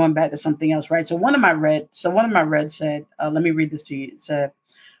 Going back to something else, right? So one of my read said, let me read this to you. It said,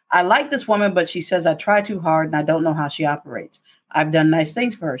 I like this woman, but she says I try too hard and I don't know how she operates. I've done nice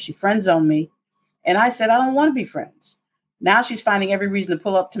things for her. She friend zoned me. And I said, I don't want to be friends. Now she's finding every reason to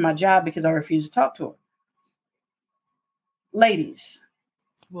pull up to my job because I refuse to talk to her. Ladies.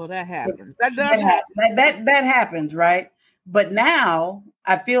 Well, that happens. That does happen. That happens, right? But now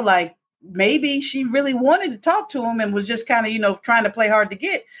I feel like maybe she really wanted to talk to him and was just kind of, trying to play hard to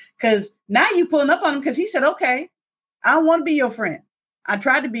get, because now you pulling up on him because he said, okay, I don't want to be your friend. I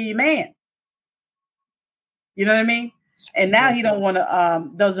tried to be your man. You know what I mean? And now he doesn't want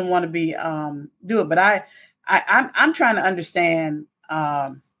to be, do it. But I'm trying to understand,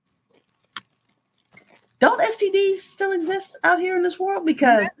 don't STDs still exist out here in this world?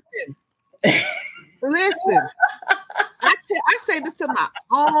 Because listen. I say this to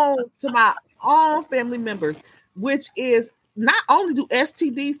my own family members, which is not only do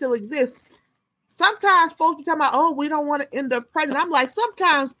STDs still exist, sometimes folks be talking about, oh, we don't want to end up pregnant. I'm like,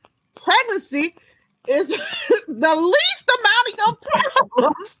 sometimes pregnancy is the least amount of your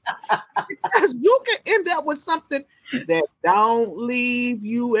problems because you can end up with something that don't leave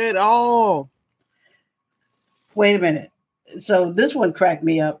you at all. Wait a minute. So this one cracked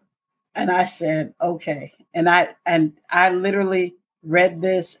me up, and I said, okay. And I literally read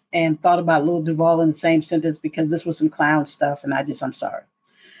this and thought about Lil Duval in the same sentence because this was some clown stuff, and I'm sorry.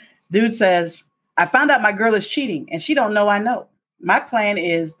 Dude says, I found out my girl is cheating, and she don't know I know. My plan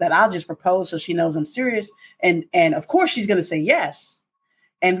is that I'll just propose so she knows I'm serious. And of course she's going to say yes.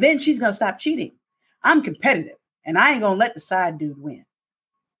 And then she's going to stop cheating. I'm competitive and I ain't going to let the side dude win.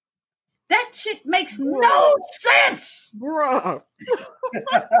 That shit makes no sense. Bruh. You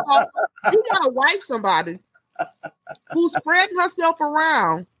got to wife somebody who's spreading herself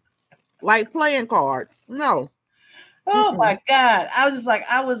around like playing cards. No. Oh my God.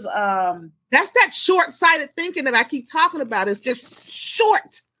 That's that short-sighted thinking that I keep talking about. It's just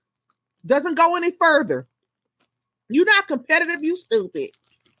short. Doesn't go any further. You're not competitive, you stupid.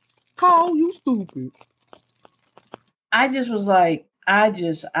 Cole, you stupid. I'm just like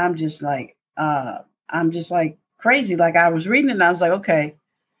crazy. Like I was reading it and I was like, okay.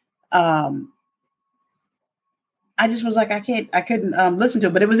 I just was like, I couldn't listen to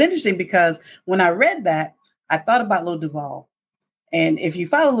it. But it was interesting because when I read that, I thought about Lil Duval. And if you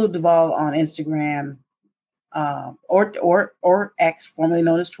follow Lil Duval on Instagram or X, formerly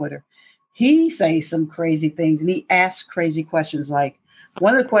known as Twitter, he says some crazy things and he asks crazy questions. Like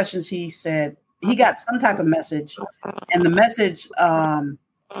one of the questions he said, he got some type of message, and the message, and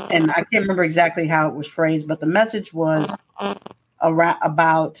I can't remember exactly how it was phrased, but the message was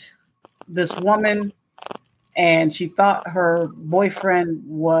about this woman, and she thought her boyfriend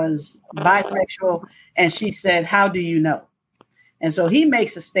was bisexual, and she said, "How do you know?" And so he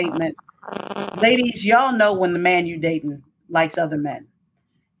makes a statement, ladies, y'all know when the man you dating likes other men.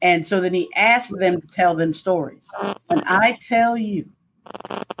 And so then he asked them to tell them stories. And I tell you,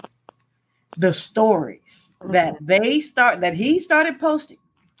 the stories that he started posting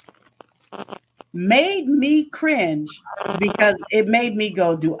made me cringe because it made me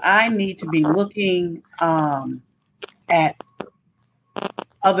go, do I need to be looking at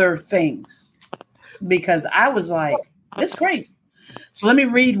other things? Because I was like, this is crazy. So let me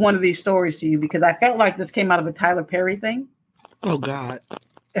read one of these stories to you because I felt like this came out of a Tyler Perry thing. Oh, God.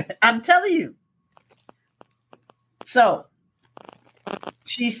 I'm telling you. So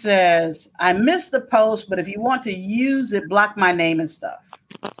she says, I missed the post, but if you want to use it, block my name and stuff.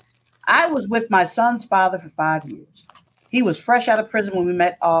 I was with my son's father for 5 years. He was fresh out of prison when we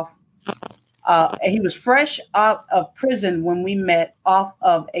met off. He was fresh out of prison when we met off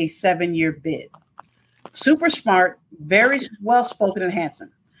of a 7-year bid. Super smart, very well-spoken and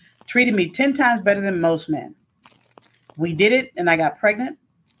handsome. Treated me 10 times better than most men. We did it, and I got pregnant.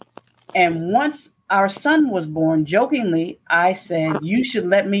 And once our son was born, jokingly, I said, you should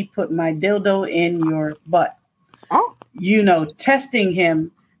let me put my dildo in your butt. Oh. Testing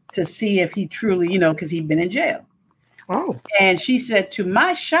him to see if he truly, because he'd been in jail. Oh. And she said, to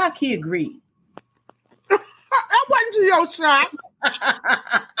my shock, he agreed. That wasn't to your shock.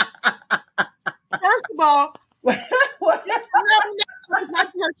 First of all,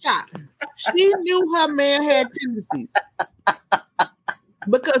 she knew her man had tendencies.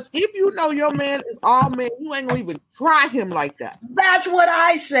 Because if you know your man is all man, you ain't gonna even try him like that. That's what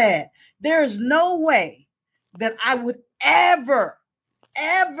I said. There's no way that I would ever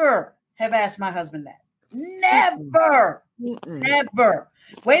have asked my husband that. Never. Never.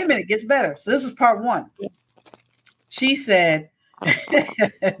 Wait a minute, it gets better. So this is part one. She said,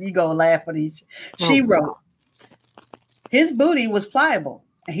 you go laugh at these. She wrote, his booty was pliable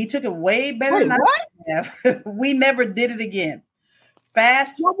and he took it way better than I have. We never did it again.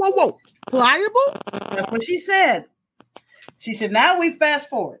 Fast. Whoa. Pliable? That's what she said. She said, now we fast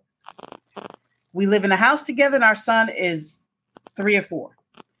forward. We live in a house together and our son is 3 or 4.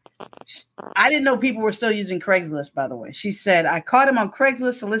 I didn't know people were still using Craigslist, by the way. She said, I caught him on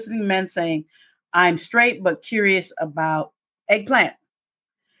Craigslist soliciting men saying, I'm straight but curious about eggplant.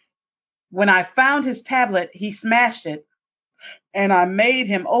 When I found his tablet, he smashed it and I made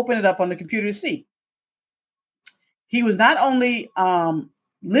him open it up on the computer to see. He was not only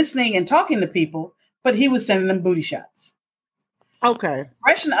listening and talking to people, but he was sending them booty shots. Okay.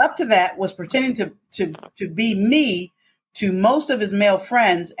 Expression up to that was pretending to be me to most of his male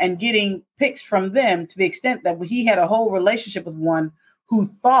friends and getting pics from them to the extent that he had a whole relationship with one who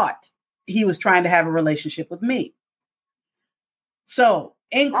thought he was trying to have a relationship with me. So,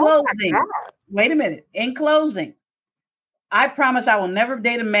 in closing, wait a minute. In closing, I promise I will never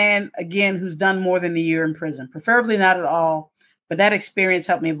date a man again who's done more than a year in prison, preferably not at all. But that experience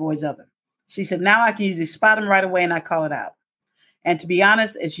helped me avoid other. She said, now I can usually spot him right away and I call it out. And to be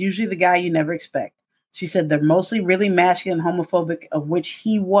honest, it's usually the guy you never expect. She said they're mostly really masculine and homophobic, of which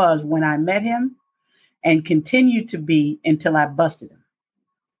he was when I met him and continued to be until I busted him.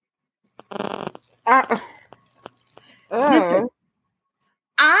 Listen,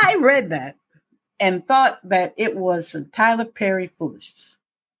 I read that and thought that it was some Tyler Perry foolishness.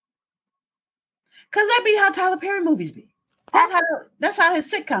 Because that'd be how Tyler Perry movies be. That's how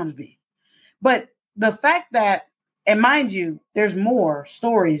his sitcoms be. But the fact that, and mind you, there's more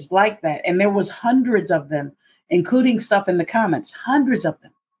stories like that. And there was hundreds of them, including stuff in the comments, hundreds of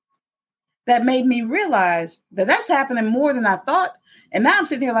them. That made me realize that that's happening more than I thought. And now I'm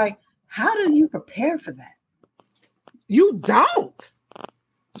sitting here like, how do you prepare for that? You don't.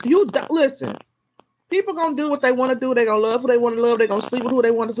 Listen, people going to do what they want to do. They're going to love who they want to love. They're going to sleep with who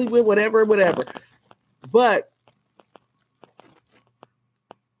they want to sleep with, whatever. But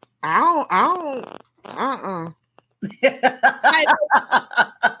because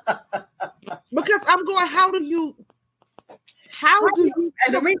I'm going, how do you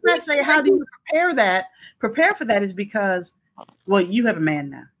and the reason I say how do you prepare for that is because, well, you have a man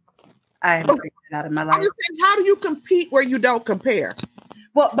now. I haven't figured it out in my life. I'm just saying, how do you compete where you don't compare?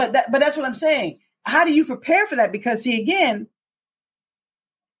 Well, but that's what I'm saying. How do you prepare for that? Because see, again,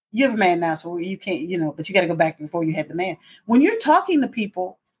 you have a man now, so you can't, but you got to go back before you had the man. When you're talking to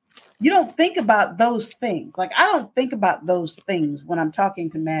people, you don't think about those things. Like, I don't think about those things when I'm talking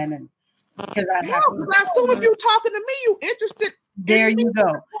to men, and because I have to. As soon as you talking to me, you interested. There you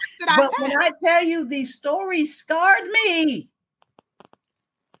go. But when I tell you these stories scarred me,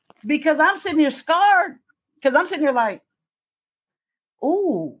 because I'm sitting here scarred, because I'm sitting here like,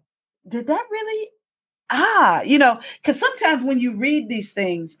 ooh, did that really? Because sometimes when you read these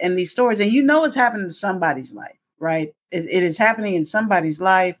things and these stories, and it's happening in somebody's life, right? It is happening in somebody's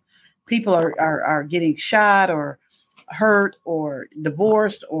life. People are getting shot or hurt or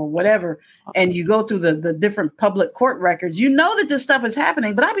divorced or whatever. And you go through the different public court records, that this stuff is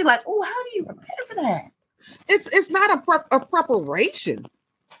happening. But I'd be like, oh, how do you prepare for that? It's not a preparation.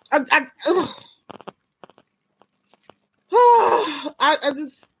 I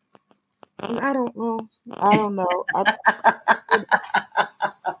don't know.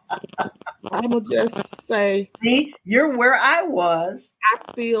 I'm gonna just say, see, you're where I was. I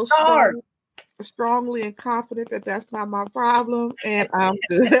feel strongly and confident that that's not my problem, and I'm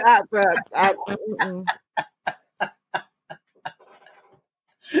good.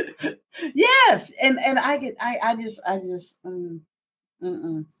 Yes, and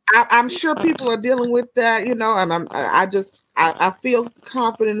I'm sure people are dealing with that, and I feel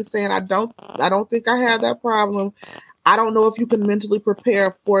confident in saying I don't think I have that problem. I don't know if you can mentally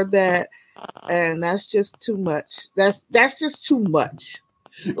prepare for that, and that's just too much. That's just too much.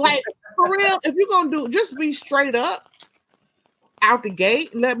 Like, for real, if you're gonna just be straight up out the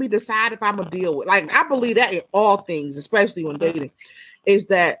gate and let me decide if I'm gonna deal with. Like, I believe that in all things, especially when dating, is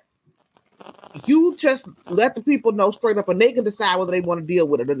that you just let the people know straight up, and they can decide whether they want to deal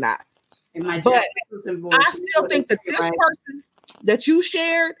with it or not. But I still think that this person that you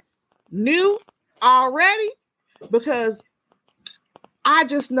shared knew already, because I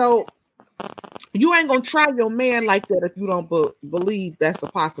just know you ain't gonna try your man like that if you don't believe that's a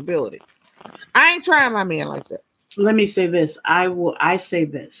possibility. I ain't trying my man like that. Let me say this. I say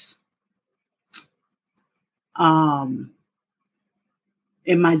this.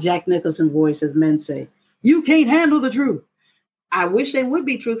 In my Jack Nicholson voice, as men say, you can't handle the truth. I wish they would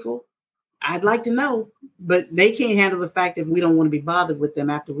be truthful. I'd like to know, but they can't handle the fact that we don't want to be bothered with them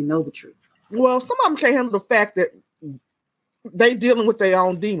after we know the truth. Well, some of them can't handle the fact that they dealing with their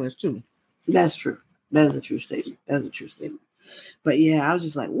own demons too. That's true. That is a true statement. But yeah, I was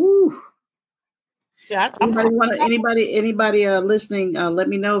just like, woo. Yeah. Anybody listening? Let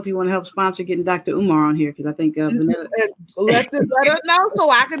me know if you want to help sponsor getting Dr. Umar on here, because I think Vanilla. Let her know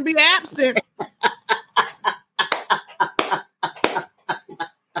so I can be absent.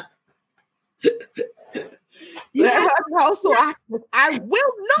 Yeah. So I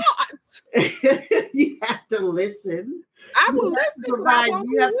will not. You have to listen. I will listen. I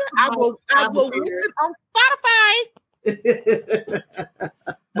will listen on Spotify.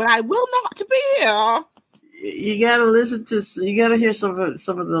 But I will not to be here. You gotta listen to. You gotta hear some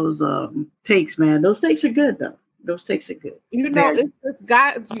of those takes, man. Those takes are good, though. Those takes are good. This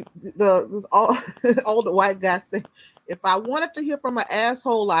guy, this older white guy said, "If I wanted to hear from an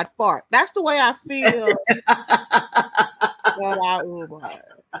asshole, I'd fart." That's the way I feel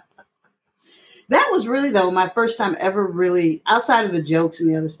That was really, though, my first time ever really, outside of the jokes and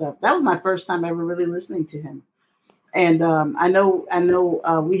the other stuff, that was my first time ever really listening to him. And I know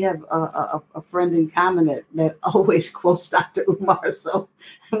we have a friend in common that always quotes Dr. Umar, so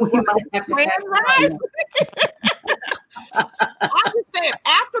we might have to have I'm just saying,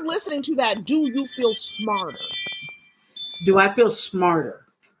 after listening to that, do you feel smarter? Do I feel smarter?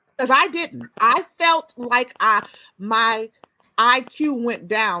 Because I didn't. I felt like my IQ went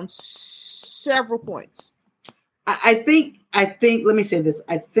down several points. I think. Let me say this.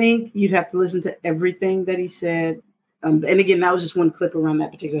 I think you'd have to listen to everything that he said. And again, that was just one clip around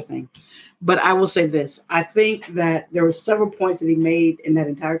that particular thing. But I will say this. I think that there were several points that he made in that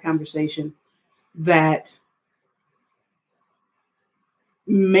entire conversation that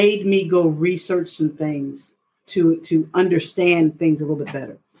made me go research some things to understand things a little bit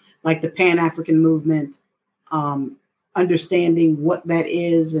better. Like the Pan-African movement, understanding what that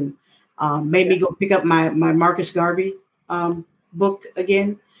is, and made me go pick up my Marcus Garvey book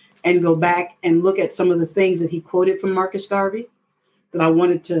again and go back and look at some of the things that he quoted from Marcus Garvey that I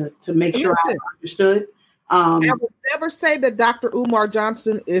wanted to make sure I understood. I would never say that Dr. Umar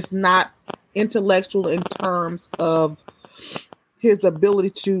Johnson is not intellectual in terms of his ability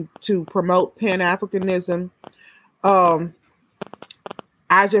to promote Pan-Africanism. I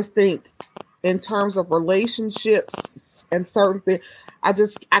just think in terms of relationships and certain things,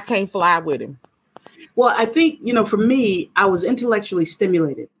 I can't fly with him. Well, I think, for me, I was intellectually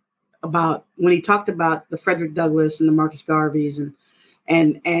stimulated about when he talked about the Frederick Douglass and the Marcus Garveys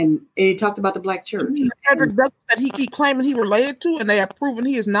and he talked about the Black church. Frederick Douglass that he keep claiming he related to, and they have proven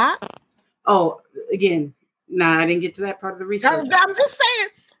he is not. Oh, again, I didn't get to that part of the research. I'm just saying,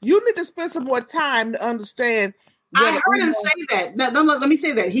 you need to spend some more time to understand. I heard him say that. No, let me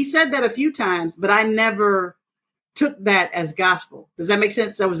say that. He said that a few times, but I never took that as gospel. Does that make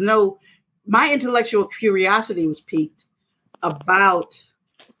sense? My intellectual curiosity was piqued about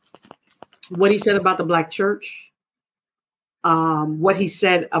what he said about the Black church, what he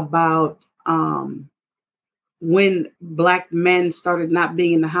said about when Black men started not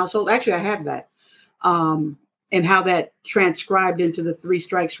being in the household. Actually, I have that. And how that transcribed into the 3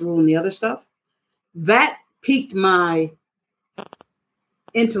 strikes rule and the other stuff. That piqued my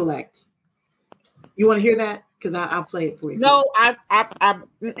intellect. You want to hear that? Because I'll play it for you. No,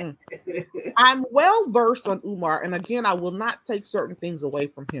 I'm well versed on Umar, and again, I will not take certain things away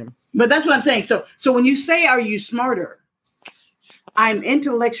from him. But that's what I'm saying. So when you say, "Are you smarter?" I'm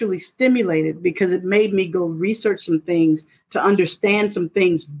intellectually stimulated because it made me go research some things to understand some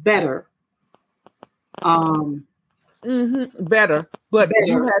things better. Better, but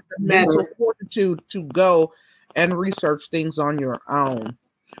you had the mental fortitude to go and research things on your own.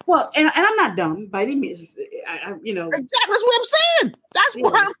 Well, and I'm not dumb by any means. Exactly, that's what I'm saying. That's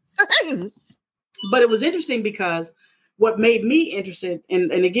what I'm saying. But it was interesting because what made me interested,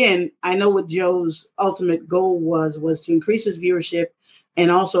 and again, I know what Joe's ultimate goal was to increase his viewership and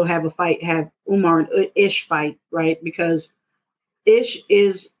also have Umar and Ish fight, right? Because Ish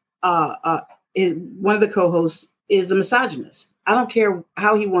is one of the co-hosts is a misogynist. I don't care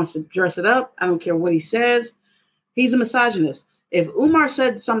how he wants to dress it up. I don't care what he says. He's a misogynist. If Umar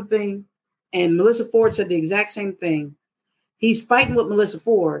said something and Melissa Ford said the exact same thing, he's fighting with Melissa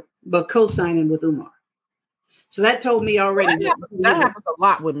Ford, but co-signing with Umar. So that told me already. That happens a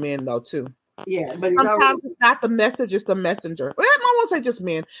lot with men, though, too. Yeah, but sometimes it's not the message, it's the messenger. Well, I don't want to say just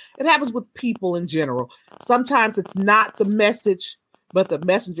men. It happens with people in general. Sometimes it's not the message, but the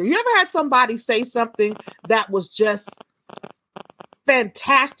messenger. You ever had somebody say something that was just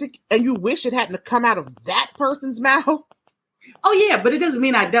fantastic and you wish it hadn't come out of that person's mouth? Oh, yeah, but it doesn't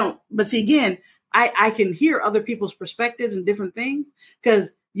mean I don't. But see, again, I can hear other people's perspectives and different things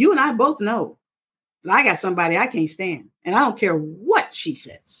because you and I both know that I got somebody I can't stand and I don't care what she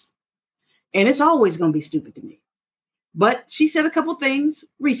says. And it's always going to be stupid to me. But she said a couple things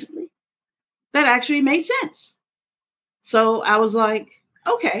recently that actually made sense. So I was like,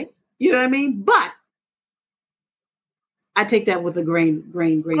 okay, you know what I mean? But I take that with a grain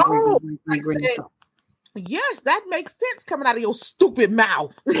of salt. Yes, that makes sense coming out of your stupid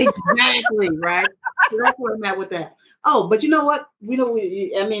mouth. Exactly, right? So that's where I'm at with that. Oh, but you know what? I know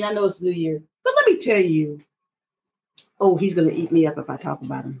it's New Year, but let me tell you. Oh, he's going to eat me up if I talk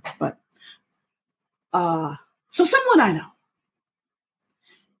about him. But so someone I know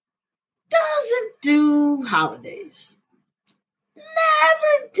doesn't do holidays.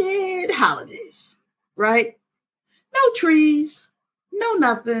 Never did holidays, right? No trees, no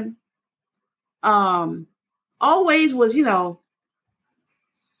nothing. Always was,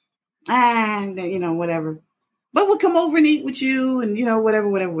 whatever. but would come over and eat with you and,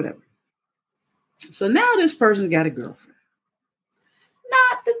 whatever. So now this person got a girlfriend.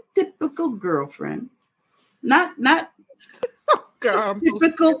 Not the typical girlfriend. Not God, the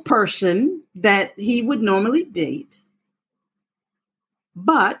typical person that he would normally date.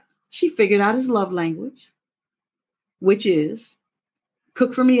 But she figured out his love language, which is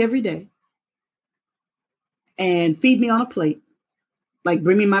cook for me every day and feed me on a plate. Like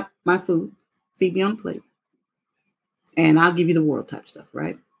bring me my food, feed me on a plate. And I'll give you the world type stuff,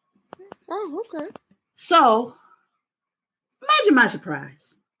 right? Oh, okay. So imagine my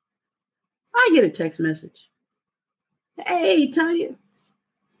surprise. I get a text message. Hey, Tanya,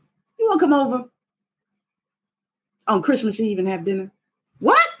 you want to come over on Christmas Eve and have dinner?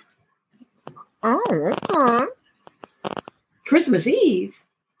 What? Oh, okay. Christmas Eve?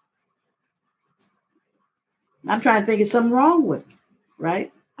 I'm trying to think of something wrong with it,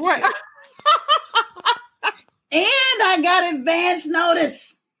 right? What? And I got advance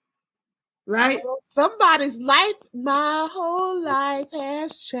notice, right? Somebody's life, my whole life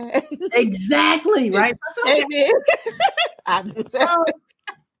has changed. Exactly, right? Amen. I knew that. So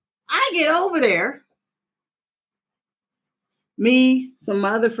I get over there. Me, some of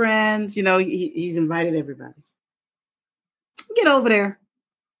my other friends, he's invited everybody. Get over there.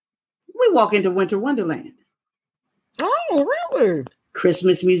 We walk into Winter Wonderland. Oh, really?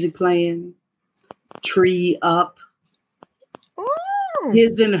 Christmas music playing, tree up. Oh.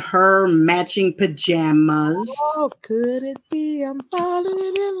 His and her matching pajamas. Oh, could it be I'm falling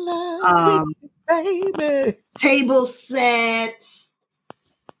in love with you, baby? Table set.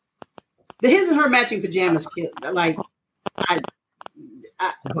 The his and her matching pajamas, like,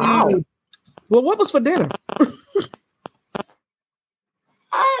 wow. Well, what was for dinner?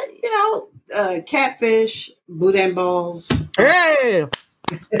 Catfish, boudin balls. Hey.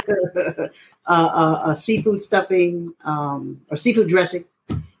 Seafood stuffing, or seafood dressing,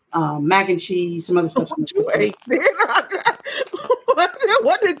 mac and cheese, some other stuff. What you ate?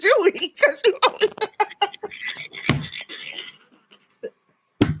 What did you eat? Because you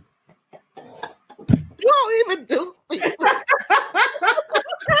don't even do seafood.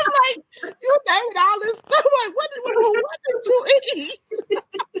 Like you named all this stuff. Like what did you eat?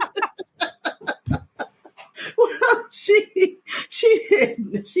 Well, she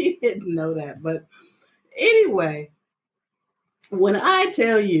didn't know that, but anyway, when I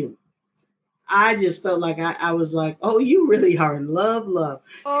tell you, I just felt like I was like, oh, you really are in love,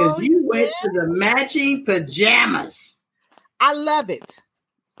 because you went to the matching pajamas. I love it.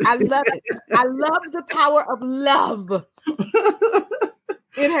 I love the power of love.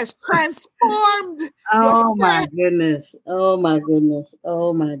 It has transformed. Oh my goodness.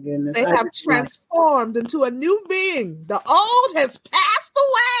 They have transformed into a new being. The old has passed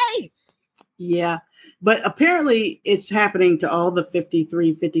away. Yeah. But apparently it's happening to all the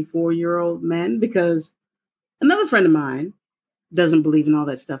 53, 54-year-old men, because another friend of mine doesn't believe in all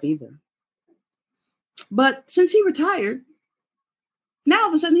that stuff either. But since he retired, now all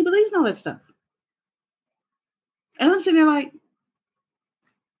of a sudden he believes in all that stuff. And I'm sitting there like,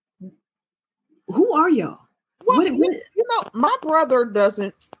 who are y'all? Well, my brother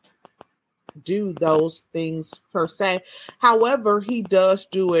doesn't do those things per se. However, he does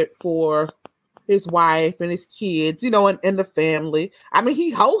do it for his wife and his kids, and the family. I mean,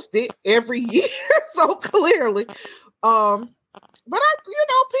 he hosts it every year, so clearly. But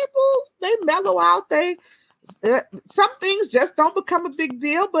people, they mellow out. Some things just don't become a big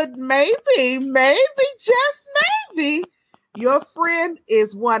deal, but maybe, just maybe, your friend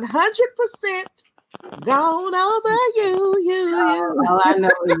is 100% gone over you. All I know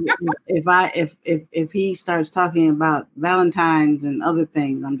is if he starts talking about Valentine's and other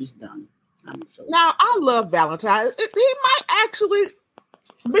things, I'm just done. Now, I love Valentine's. He might actually,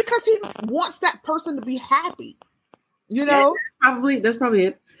 because he wants that person to be happy. Yeah, that's probably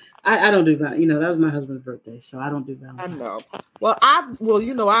it. I don't do Valentine's. That was my husband's birthday, so I don't do Valentine's. I know. Well, I've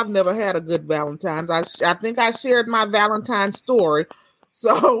never had a good Valentine's. I think I shared my Valentine's story.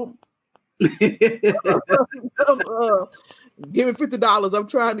 So give me $50. I'm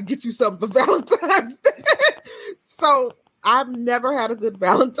trying to get you something for Valentine's Day. So I've never had a good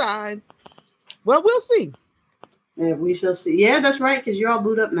Valentine's. Well, we'll see. Yeah, we shall see. Yeah, that's right, because you're all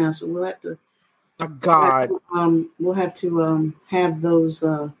booed up now, so we'll have to. Oh, God. We'll have to have those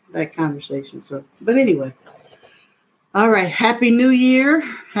that conversation. So, but anyway, all right. Happy New Year!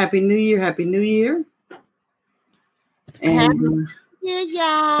 Happy New Year! Happy New Year! And Happy New Year,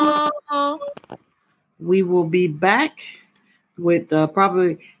 y'all. We will be back with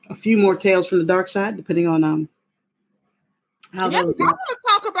probably a few more tales from the dark side, depending on how. Yes, I want to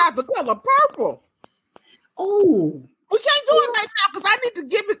talk about the color purple. Oh, we can't do it right now because I need to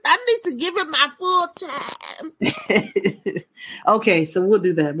give it my full time. Okay, so we'll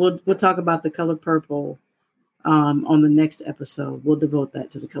do that. We'll talk about The Color Purple on the next episode. We'll devote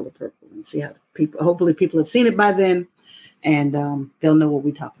that to The Color Purple and see how hopefully people have seen it by then, and they'll know what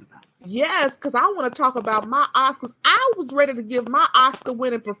we're talking about. Yes, because I want to talk about my Oscars. I was ready to give my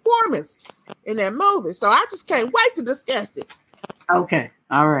Oscar-winning performance in that movie, so I just can't wait to discuss it. Okay,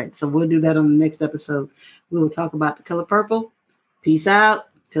 all right. So we'll do that on the next episode. We will talk about The Color Purple. Peace out.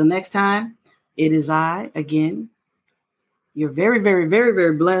 Till next time, it is I, again. You're very, very, very,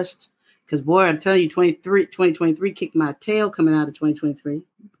 very blessed because, boy, I'm telling you, 2023 kicked my tail coming out of 2023,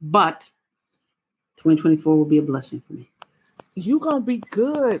 but 2024 will be a blessing for me. You gonna be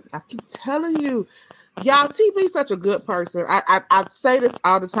good. I keep telling you. Y'all, TB's such a good person. I say this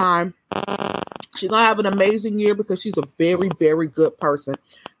all the time. She's gonna have an amazing year because she's a very, very good person.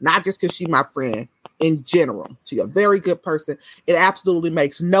 Not just because she's my friend. In general, she's a very good person. It absolutely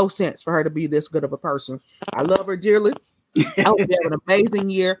makes no sense for her to be this good of a person. I love her dearly. I hope you have an amazing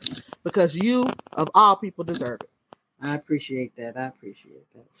year because you, of all people, deserve it. I appreciate that.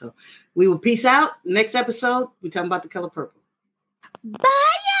 So we will peace out. Next episode, we're talking about The Color Purple. Bye,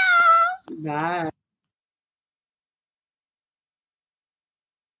 y'all. Bye.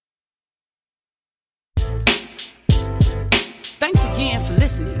 Thanks again for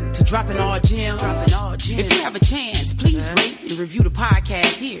listening to Dropping All Gems. If you have a chance, please rate and review the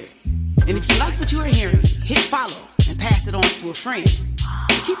podcast here. And if you like what you are hearing, hit follow and pass it on to a friend.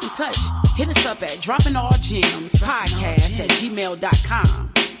 To keep in touch, hit us up at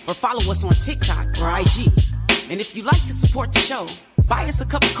droppingallgemspodcast@gmail.com or follow us on TikTok or IG. And if you like to support the show, buy us a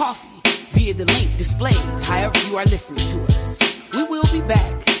cup of coffee via the link displayed however you are listening to us. We will be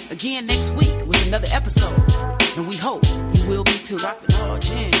back again next week with another episode. And we hope you will be too. Dropping all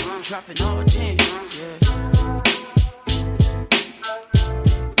gems, yeah.